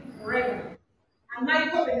him forever, and my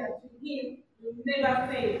covenant to him will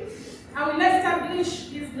never fail. I will establish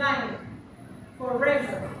his line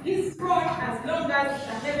forever, his throne as long as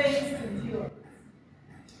the heavens endure.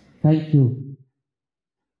 Thank you.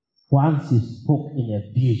 Once you spoke in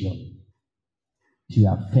a vision to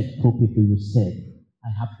your faithful people, you said, I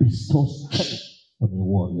have bestowed strength on a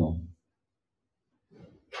warrior.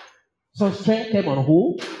 So strength came on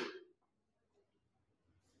who?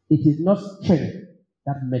 It is not strength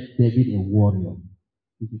that made David a warrior.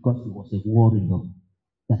 It's because he was a warrior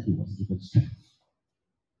that he was given strength.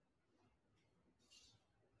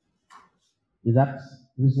 Is that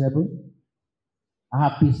reasonable? I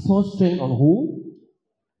have bestowed strength on who?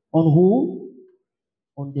 On who?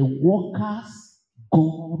 On the workers.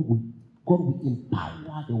 God will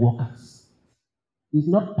empower the workers. It's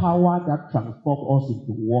not power that transforms us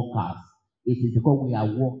into workers. It is because we are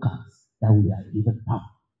workers that we are given power.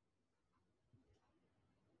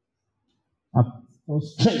 I bestowed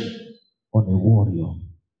strength on a warrior.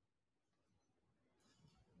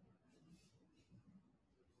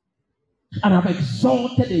 And I've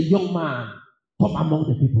exalted a young man from among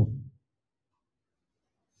the people.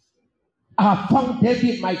 I have found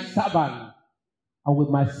David my servant, and with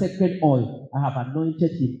my sacred oil, I have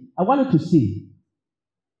anointed him. I wanted to see.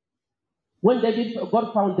 When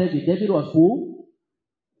God found David, David was who?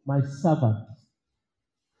 My servant.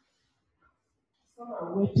 Some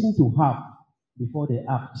are waiting to have before they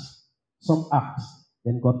act. Some act,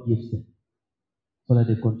 then God gives them, so that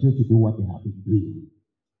they continue to do what they have been doing.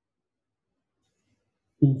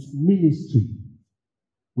 In ministry,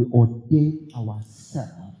 we ordain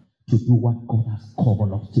ourselves to do what God has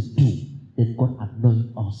called us to do. Then God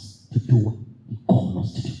anoints us to do what He called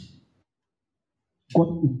us to do.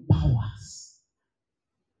 God empowers.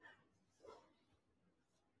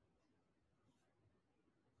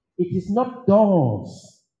 It is not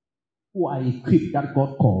those who are equipped that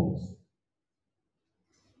God calls.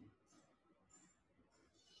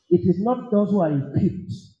 It is not those who are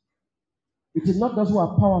equipped. It is not those who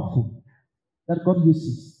are powerful that God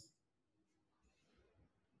uses.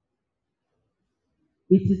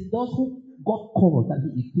 It is those who God calls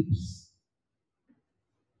that He equips.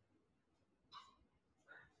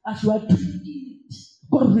 As you are doing it,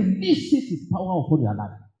 God releases His power upon your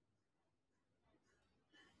life.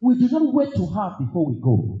 We do not wait to have before we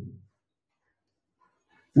go.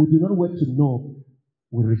 We do not wait to know,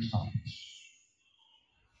 we reach out.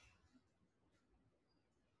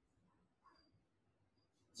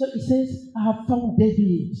 So it says, I have found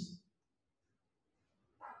David.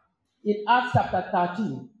 In Acts chapter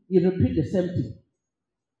 13, he repeats the same thing.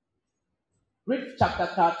 Read chapter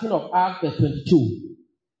 13 of Acts, verse 22.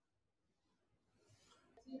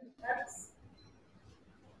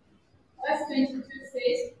 Verse 22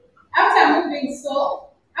 says, after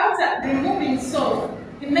removing Saul,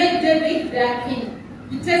 he made David their king.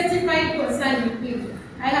 He testified concerning him.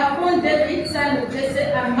 I have found David, son of Jesse,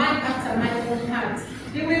 a man after my own heart.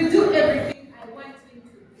 He will do everything I want him to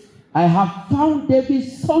do. I have found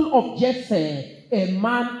David, son of Jesse, a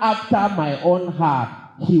man after my own heart.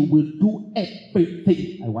 He will do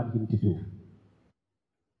everything I want him to do.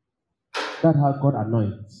 That's how God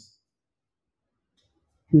anoints.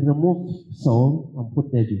 He removed Saul and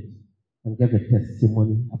put David and gave a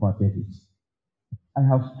testimony about David. I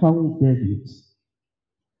have found David,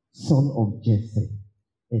 son of Jesse,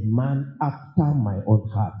 a man after my own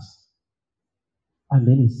heart. And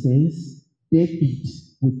then he says, David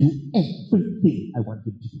will do everything I want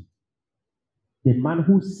him to do. The man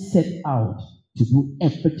who set out to do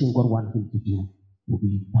everything God wants him to do will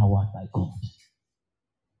be empowered by God.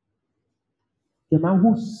 The man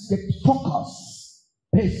who gets focused,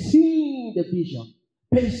 pursuing the vision,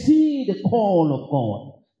 pursuing the call of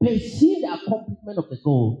God, pursuing the accomplishment of the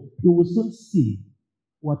goal, you will soon see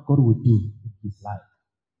what God will do in his life.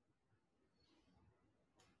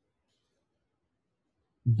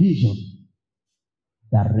 Vision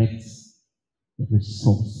directs the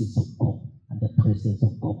resources of God and the presence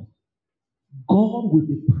of God. God will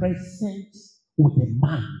be present with a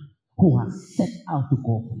man who has set out to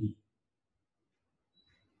go for him.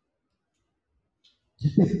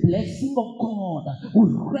 The blessing of God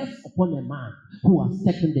will rest upon a man who has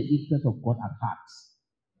taken the interest of God at heart.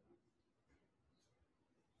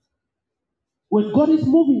 When God is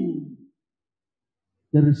moving,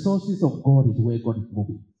 the resources of God is where God is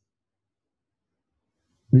moving.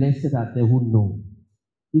 Blessed are they who know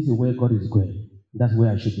this is where God is going. That's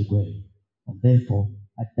where I should be going. And therefore,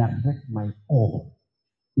 I direct my all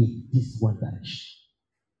in this one direction.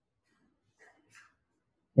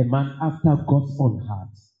 A man after God's own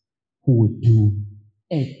heart who will do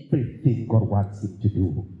everything God wants him to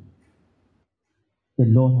do. The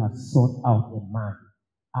Lord has sought out a man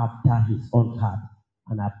after his own heart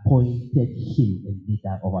and appointed him a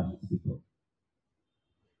leader over his people.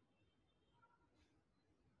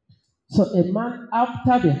 So a man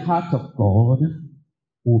after the heart of God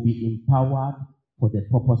will be empowered for the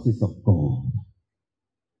purposes of God.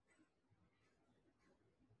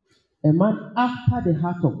 A man after the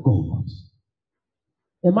heart of God,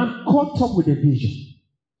 a man caught up with the vision,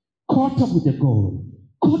 caught up with the goal,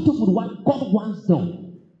 caught up with what God wants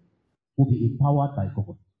done, will be empowered by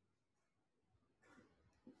God.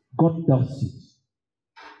 God does it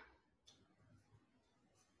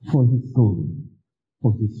for his goal,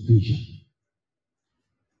 for his vision.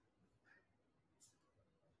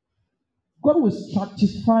 God will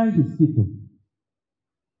stratify his people.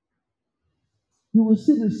 You will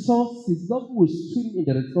see resources. God will swim in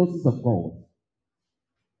the resources of God.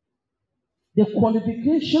 The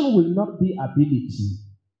qualification will not be ability.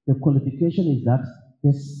 The qualification is that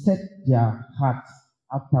they set their heart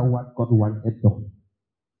after what God wanted done.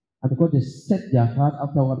 And because they set their heart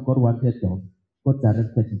after what God wanted done, God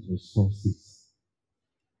directed his resources.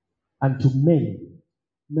 And to men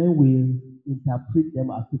will interpret them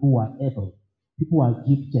as people who are able, people who are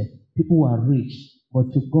gifted, people who are rich.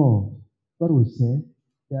 But to God will say,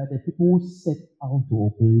 they are the people who set out to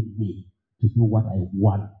obey me, to do what I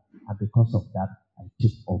want. And because of that, I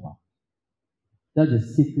took over. That's the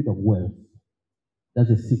secret of wealth. That's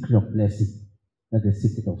the secret of blessing. That's the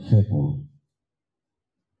secret of favor.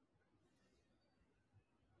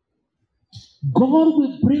 God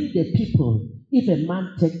will bring the people if a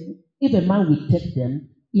man will take them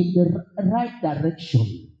in the right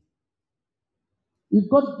direction. If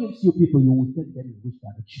God gives you people, you will take them in which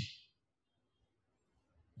direction?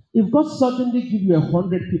 If God suddenly gives you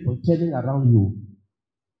 100 people turning around you,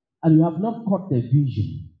 and you have not caught the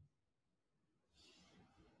vision,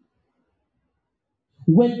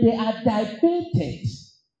 when they are diverted,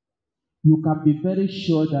 you can be very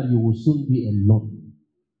sure that you will soon be alone.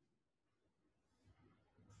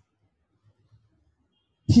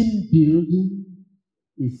 Team building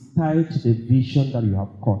is tied to the vision that you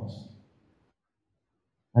have caught.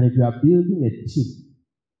 And if you are building a team,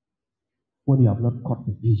 when you have not caught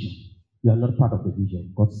the vision, you are not part of the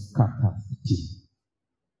vision. God scatters the team.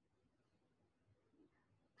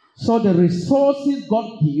 So the resources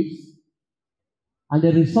God gives And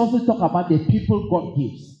the resources talk about the people God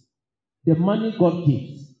gives, the money God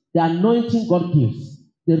gives, the anointing God gives,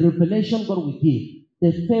 the revelation God will give,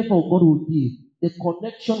 the favor God will give, the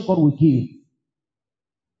connection God will give.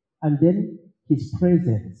 And then His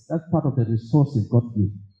presence, that's part of the resources God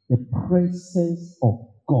gives. The presence of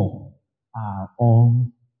God are all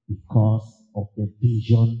because of the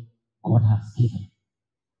vision God has given.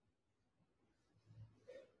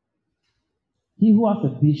 He who has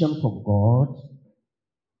a vision from God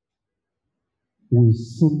will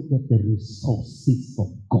soon get the resources of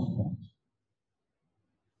God.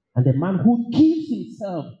 And the man who gives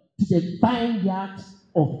himself to the vineyard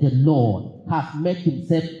of the Lord has made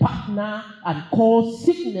himself partner and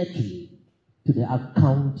co-signatory to the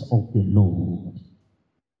account of the Lord.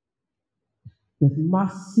 There's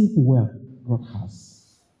massive wealth God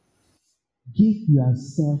has. Give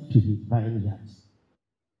yourself to His vineyard,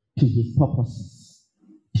 to His purposes,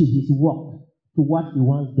 to His work, to what He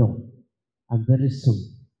wants done. And very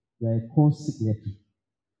soon, you are a co-signatory.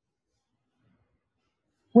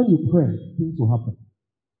 When you pray, things will happen.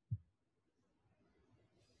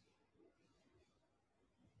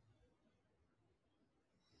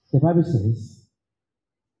 The Bible says,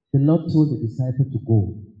 the Lord told the disciples to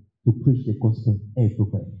go to preach the gospel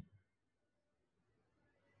everywhere.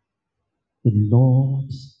 The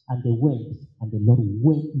Lord, and they went, and the Lord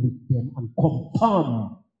went with them and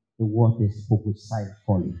confirmed the word they spoke with sign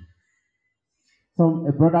following. So,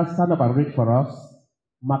 a brother, stand up and read for us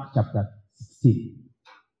Mark chapter 16.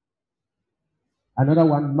 Another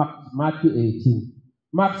one, Matthew 18.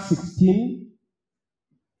 Mark 16,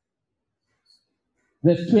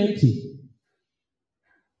 verse 20.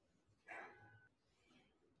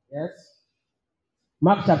 Yes?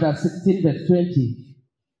 Mark chapter 16, verse 20.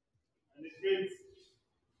 And it reads,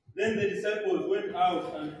 Then the disciples went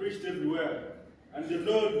out and preached everywhere, and the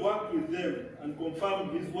Lord worked with them and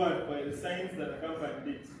confirmed His word by the signs that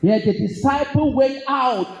accompanied it. Yeah, the disciple went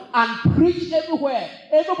out and preached everywhere.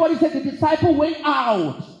 Everybody said the disciple went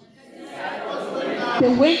out.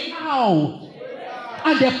 They went out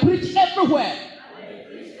and they preached everywhere.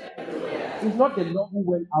 It's not the Lord who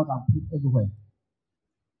went out and preached everywhere.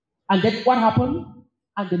 And then what happened?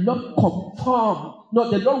 And the Lord confirmed. No,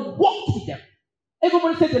 the Lord walked with them.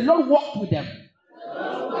 Everybody said the Lord walked with them.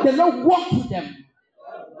 The Lord walked with them.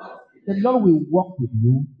 The Lord will walk with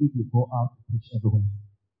you if you go out to preach everywhere.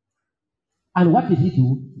 And what did He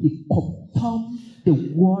do? He confirmed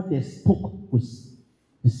the word they spoke with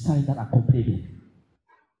the sign that accompanied it.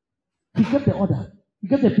 He gave the order. He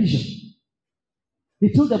gave the vision.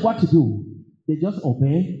 He told them what to do. They just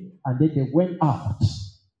obeyed, and then they went out.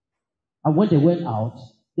 And when they went out,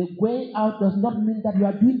 the going out does not mean that you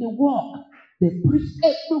are doing the work. They preach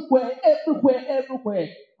everywhere, everywhere, everywhere.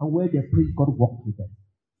 And where they preach, God walked with them.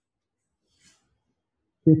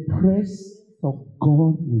 The presence of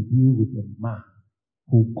God will be with a man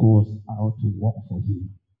who goes out to work for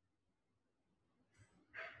Him.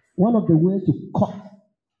 One of the ways to cut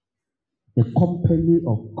the company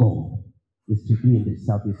of God is to be in the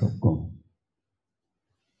service of God.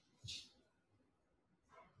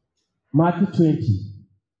 Matthew 20,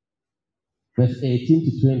 verse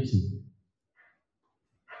 18 to 20.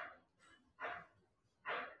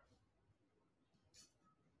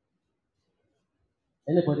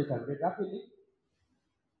 Anybody can read rapidly?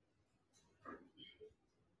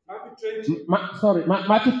 Matthew 20.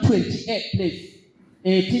 Matthew 28, please.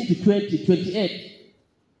 18 to 20, 28.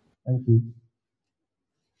 Thank you.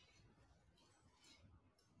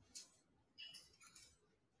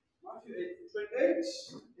 Matthew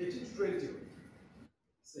 28, 18 to 20.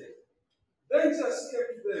 Say, Then Jesus came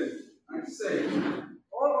to them and said,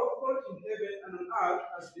 All authority in heaven and on earth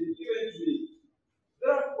has been given to me.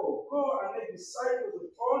 Therefore, go and make disciples of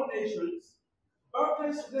all nations,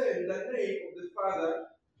 baptize them in the name of the Father,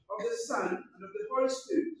 of the Son, and of the Holy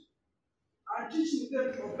Spirit, and teaching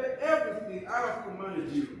them to obey everything I have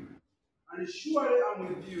commanded you. And surely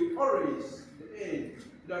I'm with you always, to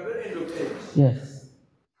the very end of age. Yes.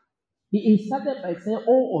 He started by saying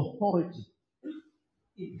all authority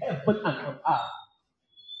in heaven and on earth.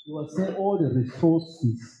 He will say all the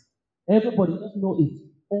resources. Everybody doesn't know it.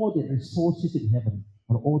 All the resources in heaven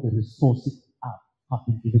and all the resources have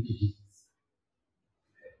been given to Jesus.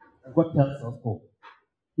 And God tells us go.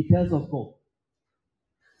 He tells us go.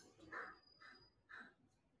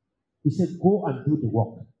 He said, go and do the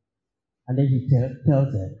work. And then He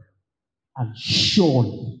tells them, and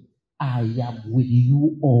surely I am with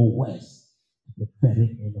you always to the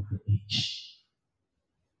very end of the age.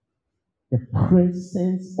 The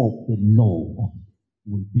presence of the Lord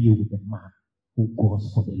will be with the man who goes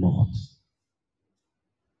for the Lord.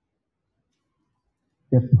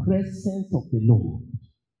 The presence of the Lord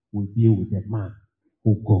will be with the man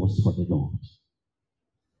who goes for the Lord.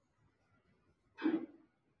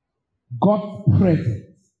 God's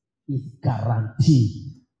presence is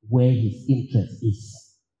guaranteed where his interest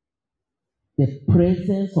is. The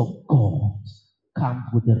presence of God comes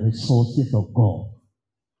with the resources of God,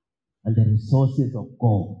 and the resources of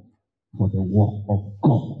God for the work of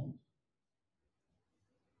God.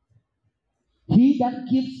 He that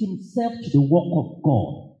gives himself to the work of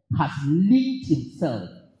God has linked himself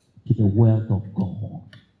to the wealth of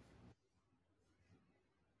God.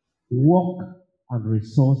 Work and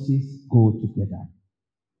resources go together.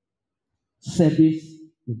 Service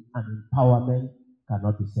and empowerment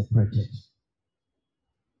cannot be separated.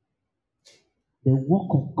 The work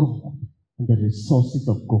of God and the resources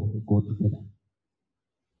of God, they go together.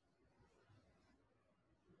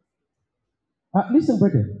 Listen,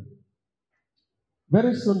 brethren.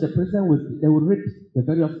 Very soon the president will read the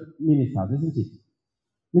various ministers, isn't it?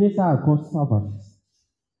 Ministers are called servants.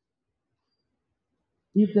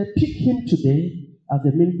 If they pick him today as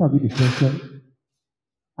the Minister of Education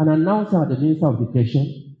and announce him as the Minister of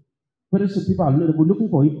Education, very soon people will be looking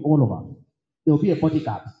for him all over. There will be a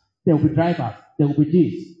bodyguard. There will be drivers. There will be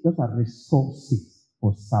this. Those are resources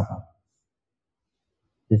for servants.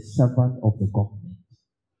 The servant of the government.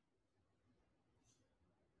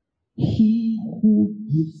 He who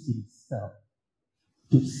gives himself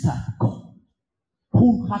to serve God,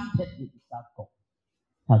 wholeheartedly to serve God,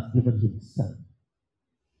 has given himself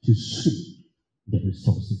to seek the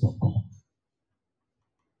resources of God.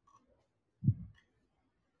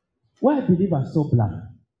 Why believers are so blind?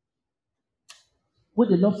 When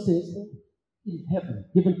the Lord says, in heaven,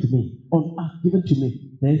 given to me, on earth, given to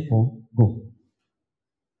me, therefore go.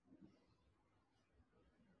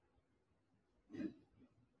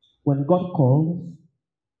 When God calls,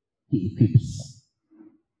 he equips.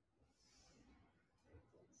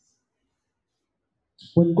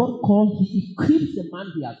 When God calls, he equips the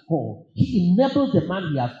man he has called. He enables the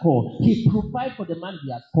man he has called. He provides for the man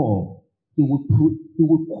he has called. He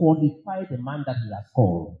will qualify the man that he has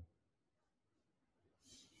called.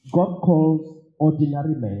 God calls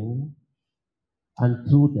ordinary men, and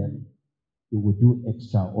through them, he will do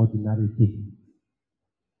extraordinary things.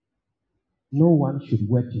 No one should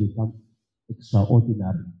wait to become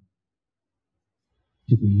extraordinary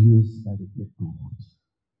to be used by the great God.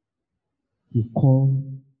 He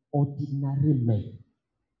called ordinary men,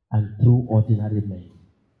 and through ordinary men,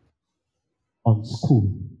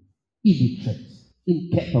 unschooled, illiterate,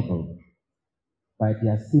 incapable, by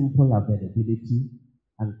their simple availability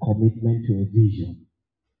and commitment to a vision,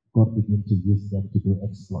 God began to use them to do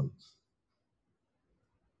exploits.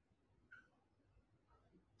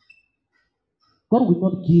 God will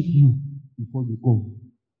not give you before you go.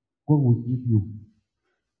 God will give you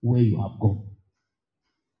where you have gone.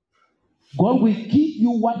 God will give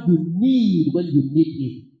you what you need when you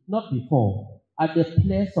need it, not before. At the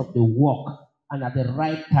place of the work and at the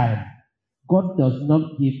right time. God does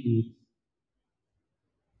not give it.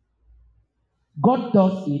 God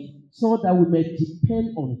does it so that we may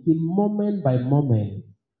depend on him moment by moment.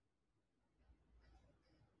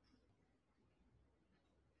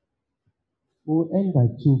 We'll end by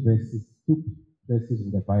two verses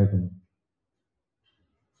in the Bible.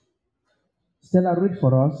 Stella, read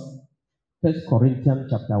for us 1 Corinthians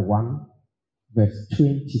chapter 1, verse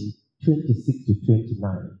 26 to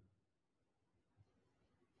 29.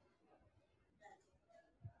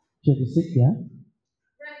 26, yeah?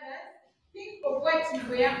 Brothers, think of what you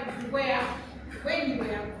were when you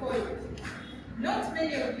were called. Not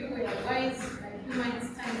many of you were wise by human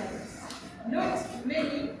standards. Not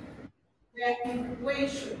many were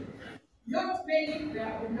influential. Not many were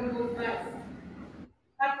of noble birth.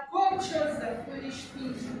 But God chose the foolish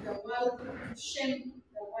things of the world to shame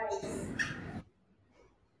the wise.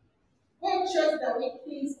 God chose the weak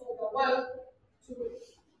things of the world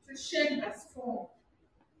to shame the strong.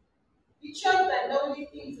 He chose the lowly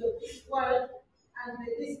things of this world and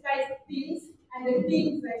the despised things and the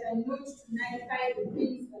things that are not to nullify the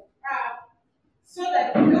things that are, so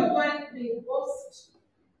that no one may boast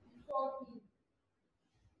before him.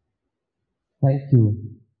 Thank you.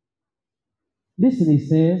 Listen, it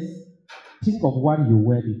says, think of what you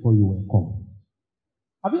were before you were called.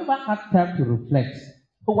 Have you ever had time to reflect?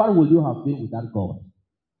 What would you have been without God?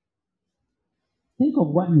 Think of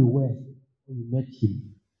what you were when you met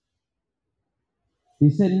him. He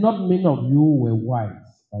said, not many of you were wise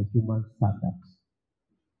by human standards.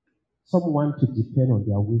 Some want to depend on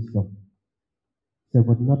their wisdom. He said,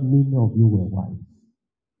 but not many of you were wise.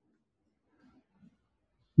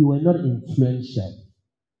 You were not influential.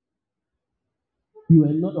 You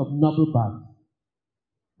are not of noble birth,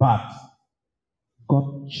 but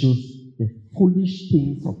God chose the foolish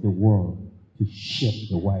things of the world to shame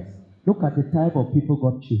the wise. Look at the type of people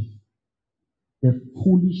God chose. The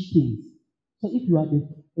foolish things. So if you are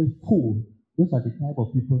a fool, those are the type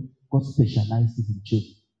of people God specializes in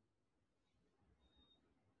choosing.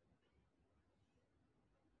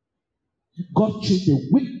 God chose the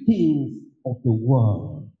weak things of the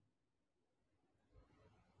world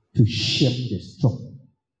to shame the strong.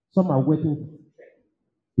 Some are waiting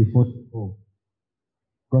before they go.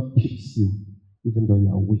 God picks you even though you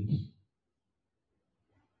are weak.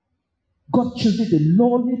 God chooses the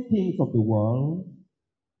lowly things of the world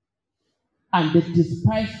and the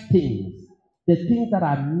despised things, the things that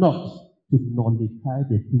are not, to nullify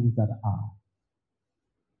the things that are.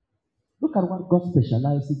 Look at what God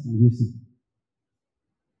specializes in using.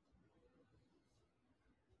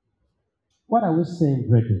 What are we saying,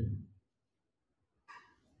 brethren?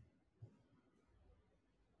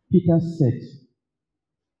 Peter said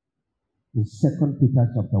in 2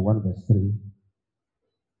 Peter chapter 1 verse 3,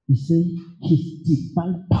 he said, his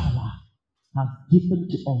divine power has given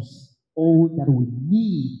to us all that we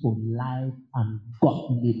need for life and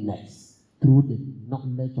godliness through the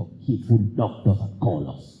knowledge of Him who loved us and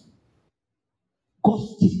called us.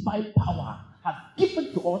 God's divine power has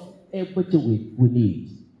given to us everything we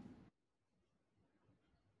need.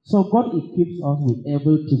 So God equips us with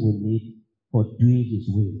everything we need for doing His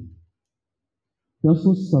will. Those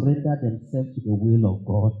who surrender themselves to the will of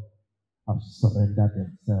God have surrendered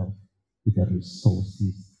themselves to the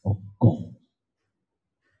resources of God.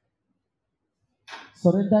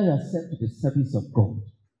 Surrender yourself to the service of God,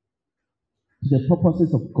 to the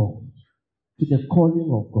purposes of God, to the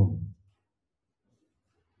calling of God.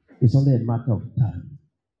 It's only a matter of time.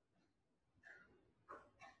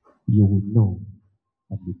 You will know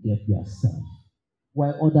that you gave yourself.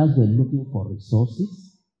 While others were looking for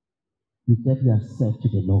resources, you gave yourself to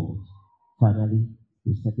the Lord. Finally,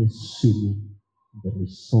 you started swimming in the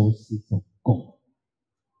resources of God.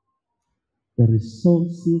 The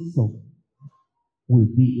resources of will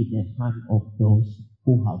be in the hand of those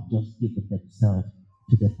who have just given themselves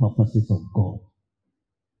to the purposes of God.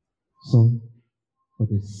 So, for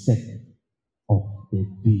the sake of the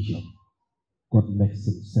vision, God makes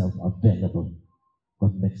Himself available.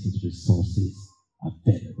 God makes His resources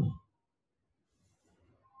available.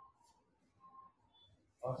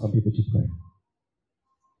 Some people to pray.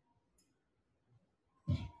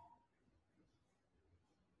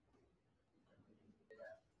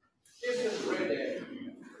 Listen, brother.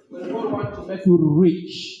 When God wants to make you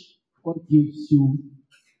rich, God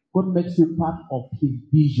makes you part of His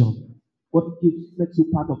vision. Makes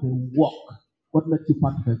you part of a work. God makes you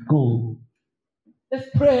part of a goal. Let's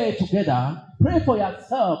pray together. Pray for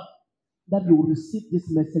yourself that you will receive this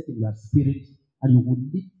message in your spirit and you will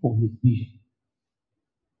live for His vision.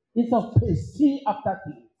 Instead of pursuing after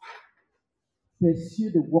things,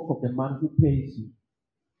 pursue the work of the man who pays you.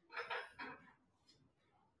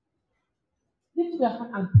 Lift your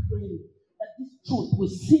hand and pray that this truth will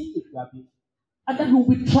sink into your being and that you will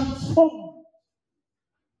be transformed.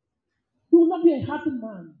 You will not be a happy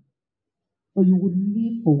man, but you will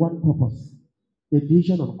live for one purpose: the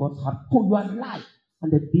vision of God's heart for your life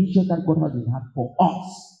and the vision that God has in heart for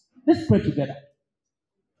us. Let's pray together.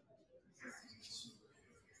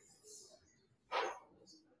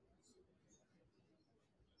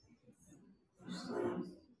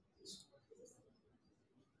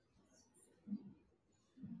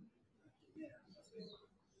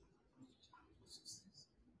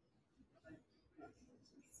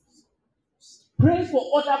 Pray for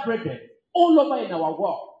other brethren all over in our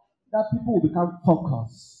world that people will become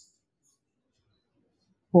focused.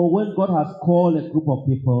 For when God has called a group of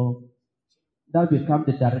people, that will become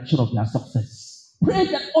the direction of their success. Pray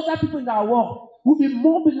that other people in our world will be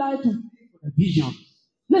mobilized to live for the vision.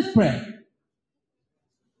 Let's pray.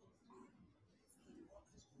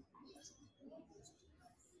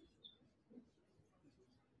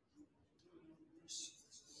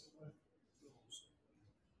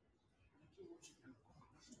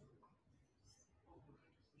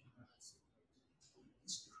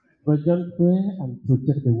 Brethren, pray and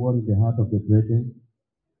protect the word in the heart of the brethren,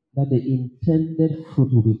 that the intended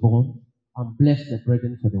fruit will be born, and bless the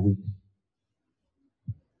brethren for the week.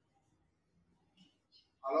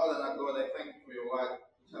 Our Lord and our God, I thank you for your word,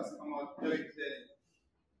 which has come out very clearly.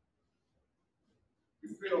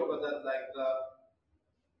 We pray, oh God, that like the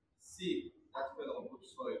seed that fell on good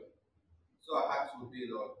soil, so our hearts will be,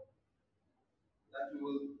 Lord, that we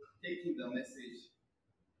will take in the message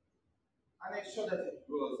and ensure that it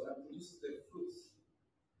grows and produces the fruits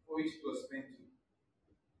for which it was meant to.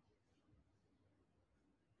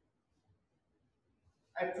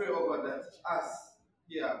 I pray, oh God, that us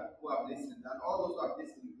here who have listened and all those who have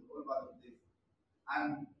listened all over the place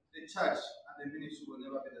and the church and the ministry will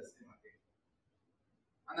never be the same again.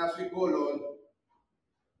 And as we go, Lord,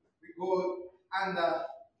 we go under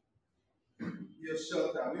your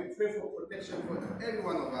shelter. We pray for protection for every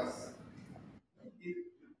one of us.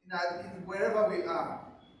 Wherever we are,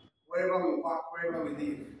 wherever we walk, wherever we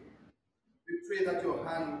live, we pray that your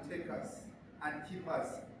hand will take us and keep us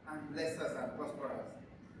and bless us and prosper us.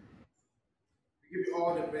 We give you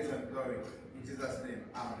all the praise and glory. In Jesus' name,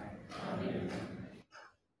 amen. Amen.